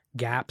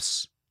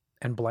gaps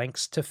and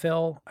blanks to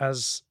fill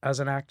as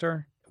an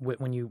actor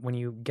when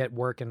you get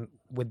work. And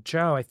with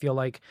Joe, I feel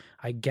like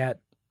I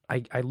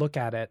look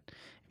at it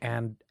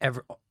and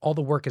all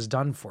the work is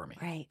done for me.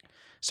 Right.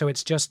 So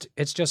it's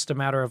just a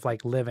matter of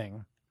like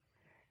living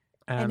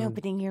and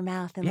opening your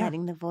mouth and yeah.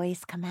 letting the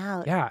voice come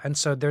out. Yeah. And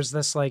so there's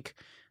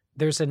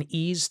an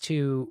ease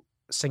to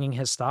singing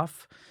his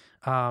stuff.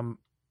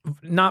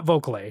 Not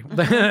vocally.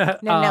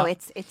 No,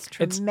 it's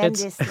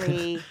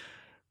tremendously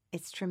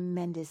it's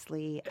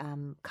tremendously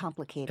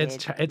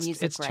complicated.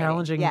 It's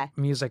challenging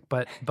music,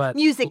 but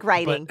music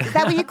writing. Is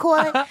that what you call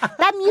it?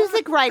 That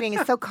music writing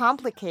is so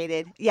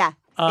complicated. Yeah.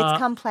 It's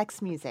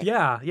complex music.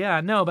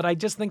 Yeah. No, but I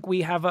just think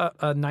we have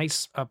a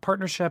nice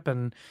partnership,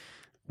 and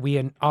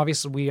we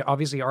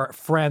obviously are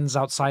friends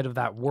outside of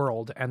that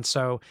world. And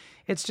so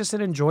it's just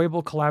an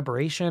enjoyable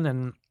collaboration.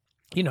 And,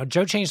 you know,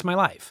 Joe changed my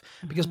life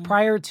because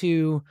prior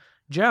to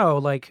Joe,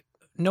 like,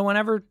 no one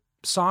ever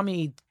saw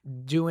me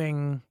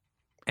doing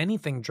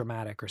anything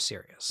dramatic or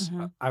serious.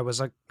 Mm-hmm. I was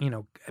like, you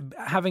know,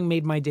 having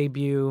made my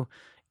debut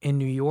in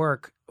New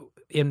York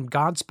in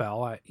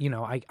Godspell,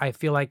 I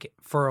feel like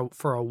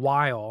for a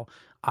while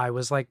I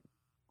was like,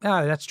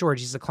 that's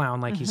George. He's a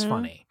clown. Like, he's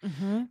funny.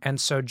 Mm-hmm. And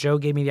so Joe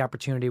gave me the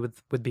opportunity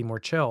with Be More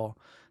Chill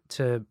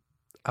to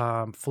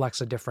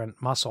flex a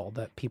different muscle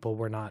that people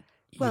were not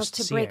used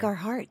to seeing. Break our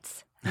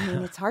hearts. I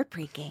mean, it's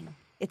heartbreaking.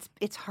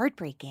 It's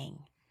heartbreaking.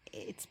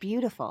 It's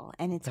beautiful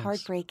and it's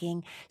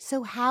heartbreaking.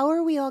 So how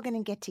are we all going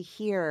to get to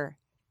hear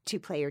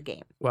Two Player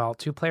Game? Well,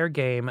 Two Player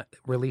Game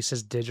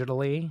releases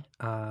digitally.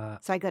 So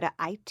I go to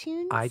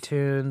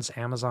iTunes,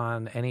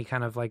 Amazon, any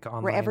kind of like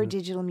online. Wherever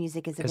digital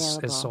music is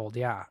available. Is sold,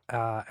 yeah.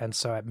 And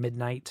so at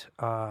midnight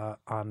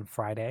on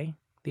Friday,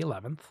 the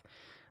 11th.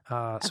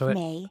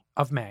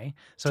 Of May.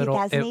 So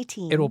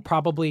 2018. It'll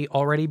probably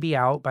already be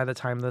out by the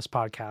time this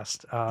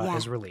podcast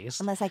is released.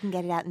 Unless I can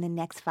get it out in the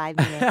next 5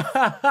 minutes.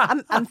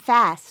 I'm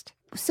fast.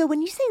 So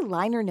when you say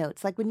liner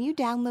notes, like when you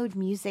download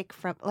music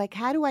from, like,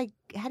 how do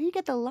you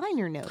get the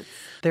liner notes?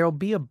 There'll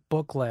be a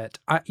booklet.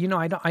 I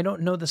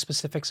don't know the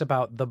specifics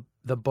about the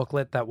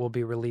booklet that will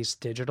be released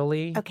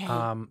digitally. Okay.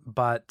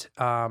 But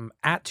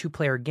at Two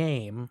Player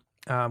Game,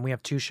 we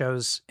have 2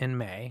 shows in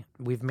May.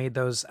 We've made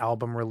those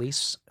album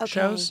release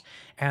shows,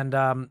 and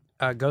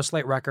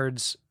Ghostlight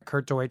Records,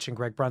 Kurt Deutsch and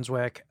Greg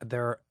Brunswick,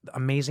 they're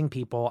amazing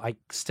people. I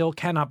still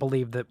cannot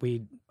believe that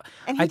we...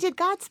 And he did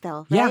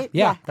Godspell, right?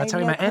 Yeah. That's how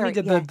he met. And he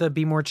did the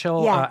Be More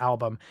Chill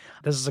album.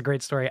 This is a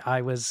great story.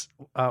 I was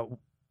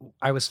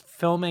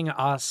filming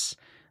us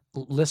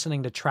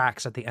listening to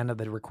tracks at the end of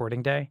the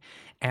recording day.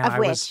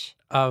 And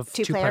of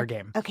Two Player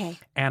Game. Okay.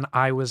 And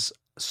I was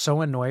so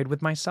annoyed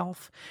with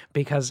myself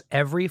because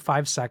every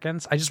 5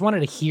 seconds, I just wanted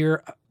to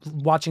hear,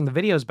 watching the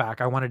videos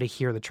back, I wanted to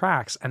hear the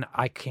tracks, and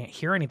I can't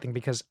hear anything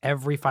because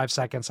every 5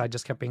 seconds I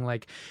just kept being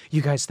like,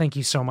 you guys, thank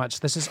you so much.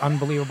 This is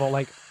unbelievable.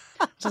 Like,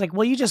 it's like,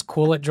 will you just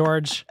cool it,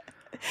 George?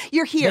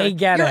 You're here. They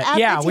get You're it. at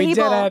Yeah, the we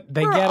table. did it.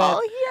 They We're get all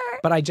it. Here.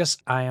 But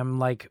I am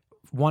like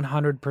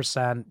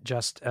 100%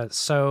 just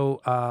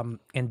so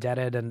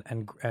indebted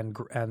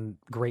and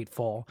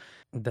grateful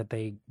that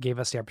they gave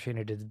us the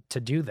opportunity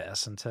to do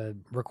this and to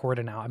record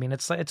it now. I mean,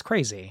 it's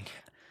crazy.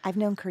 I've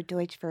known Kurt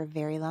Deutsch for a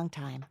very long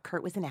time.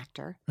 Kurt was an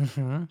actor.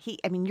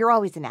 Mm-hmm. You're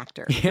always an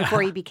actor Yeah.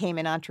 before he became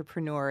an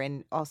entrepreneur,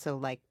 and also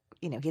like,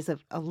 you know, he has a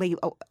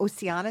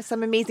Oceana,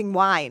 some amazing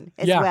wine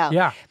as well.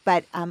 Yeah.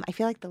 But I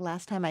feel like the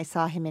last time I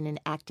saw him in an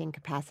acting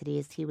capacity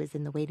is he was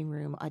in the waiting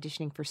room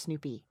auditioning for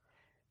Snoopy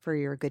for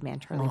You're a Good Man,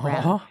 Charlie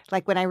Brown.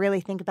 Like, when I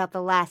really think about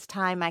the last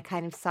time I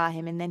kind of saw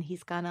him, and then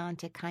he's gone on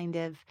to kind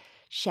of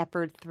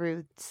shepherd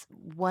through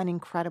one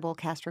incredible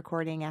cast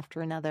recording after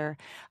another.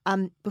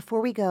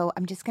 Before we go,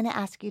 I'm just going to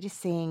ask you to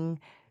sing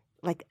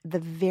like the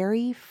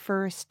very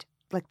first,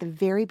 like the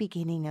very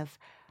beginning of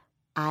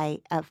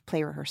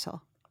Play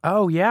Rehearsal.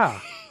 Oh, yeah.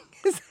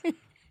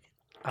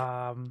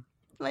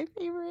 my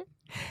favorite.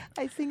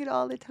 I sing it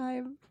all the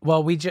time.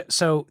 Well,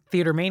 so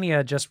Theater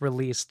Mania just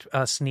released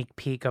a sneak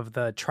peek of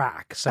the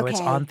track, so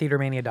it's on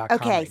theatermania.com.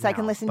 Okay, right so I now.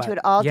 can listen to it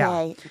all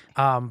day.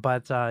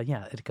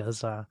 It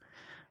goes,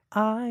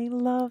 I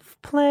love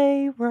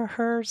play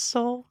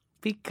rehearsal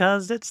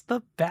because it's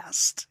the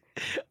best,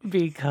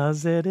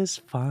 because it is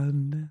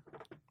fun.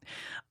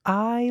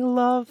 I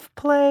love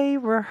play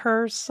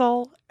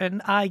rehearsal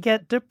and I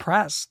get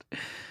depressed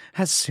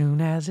as soon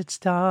as it's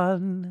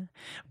done.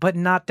 But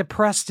not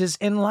depressed as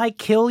in like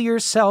kill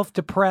yourself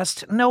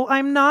depressed. No,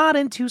 I'm not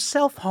into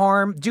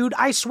self-harm. Dude,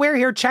 I swear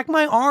here, check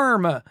my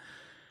arm.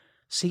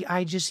 See,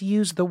 I just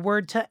used the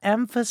word to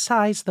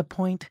emphasize the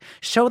point.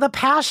 Show the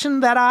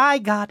passion that I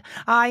got.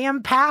 I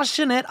am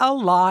passionate a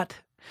lot.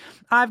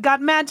 I've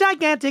got mad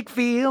gigantic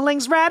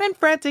feelings, rad and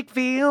frantic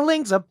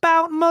feelings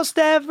about most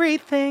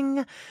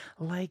everything.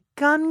 Like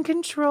gun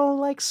control,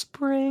 like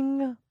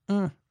spring.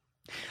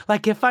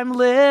 Like if I'm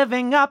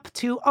living up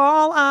to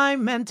all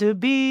I'm meant to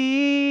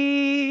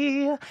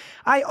be.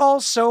 I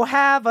also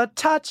have a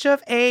touch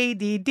of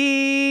ADD.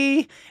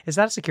 Is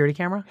that a security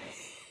camera?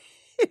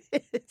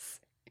 It is.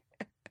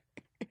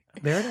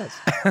 There it is.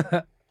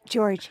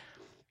 George,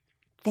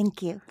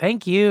 thank you.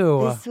 Thank you.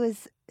 This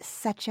was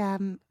such, I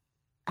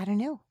don't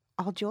know,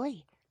 all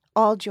joy.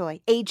 All joy.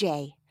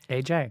 AJ.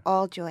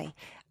 All joy.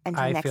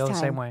 Until I next feel time. the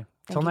same way.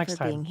 Till next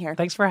time. Being here.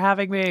 Thanks for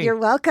having me. You're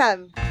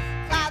welcome.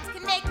 Clouds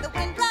can make the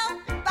wind blow,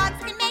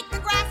 bugs can make the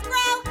grass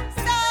grow.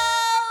 So,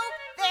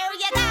 there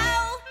you go.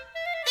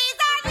 These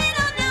are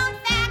little known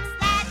facts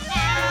that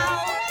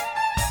now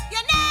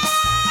you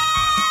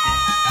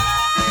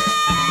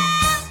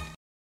know.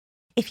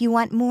 If you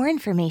want more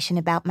information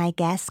about my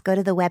guests, go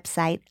to the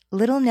website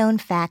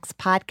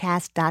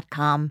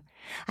littleknownfactspodcast.com.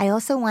 I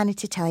also wanted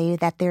to tell you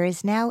that there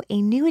is now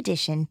a new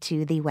addition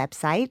to the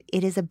website.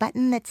 It is a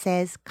button that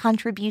says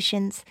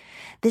contributions.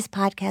 This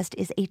podcast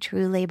is a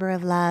true labor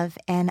of love,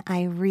 and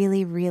I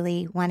really,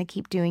 really want to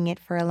keep doing it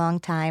for a long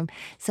time.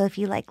 So if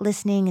you like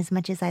listening as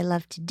much as I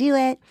love to do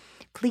it,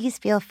 please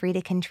feel free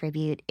to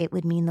contribute. It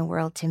would mean the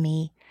world to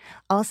me.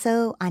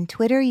 Also, on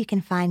Twitter, you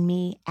can find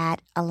me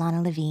at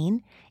Alana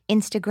Levine.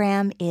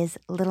 Instagram is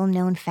Little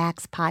Known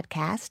Facts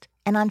Podcast.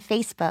 And on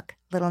Facebook,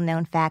 Little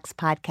Known Facts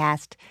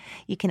Podcast.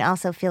 You can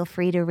also feel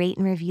free to rate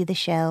and review the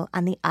show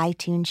on the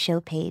iTunes show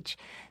page.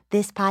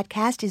 This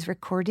podcast is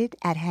recorded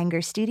at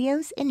Hanger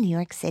Studios in New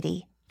York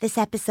City. This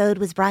episode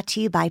was brought to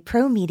you by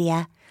Pro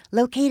Media.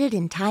 Located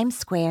in Times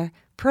Square,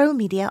 Pro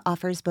Media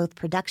offers both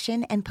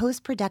production and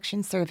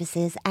post-production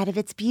services out of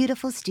its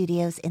beautiful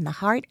studios in the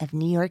heart of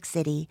New York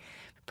City.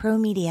 Pro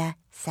Media,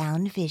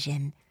 sound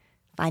vision.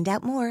 Find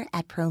out more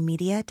at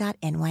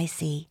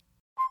promedia.nyc.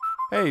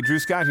 Hey, Drew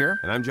Scott here,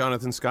 and I'm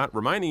Jonathan Scott,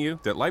 reminding you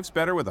that life's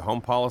better with a home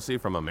policy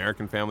from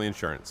American Family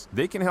Insurance.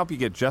 They can help you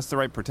get just the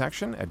right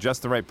protection at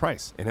just the right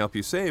price and help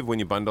you save when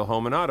you bundle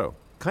home and auto.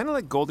 Kind of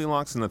like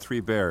Goldilocks and the Three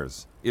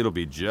Bears. It'll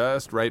be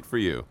just right for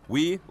you.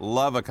 We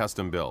love a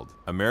custom build.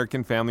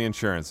 American Family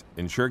Insurance.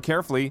 Insure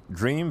carefully,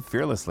 dream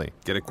fearlessly.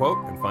 Get a quote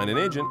and find an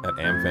agent at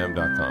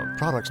amfam.com.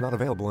 Products not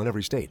available in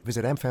every state.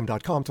 Visit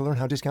amfam.com to learn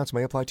how discounts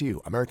may apply to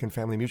you. American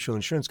Family Mutual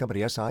Insurance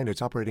Company, SI, and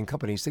its operating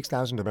company,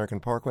 6000 American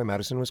Parkway,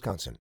 Madison, Wisconsin.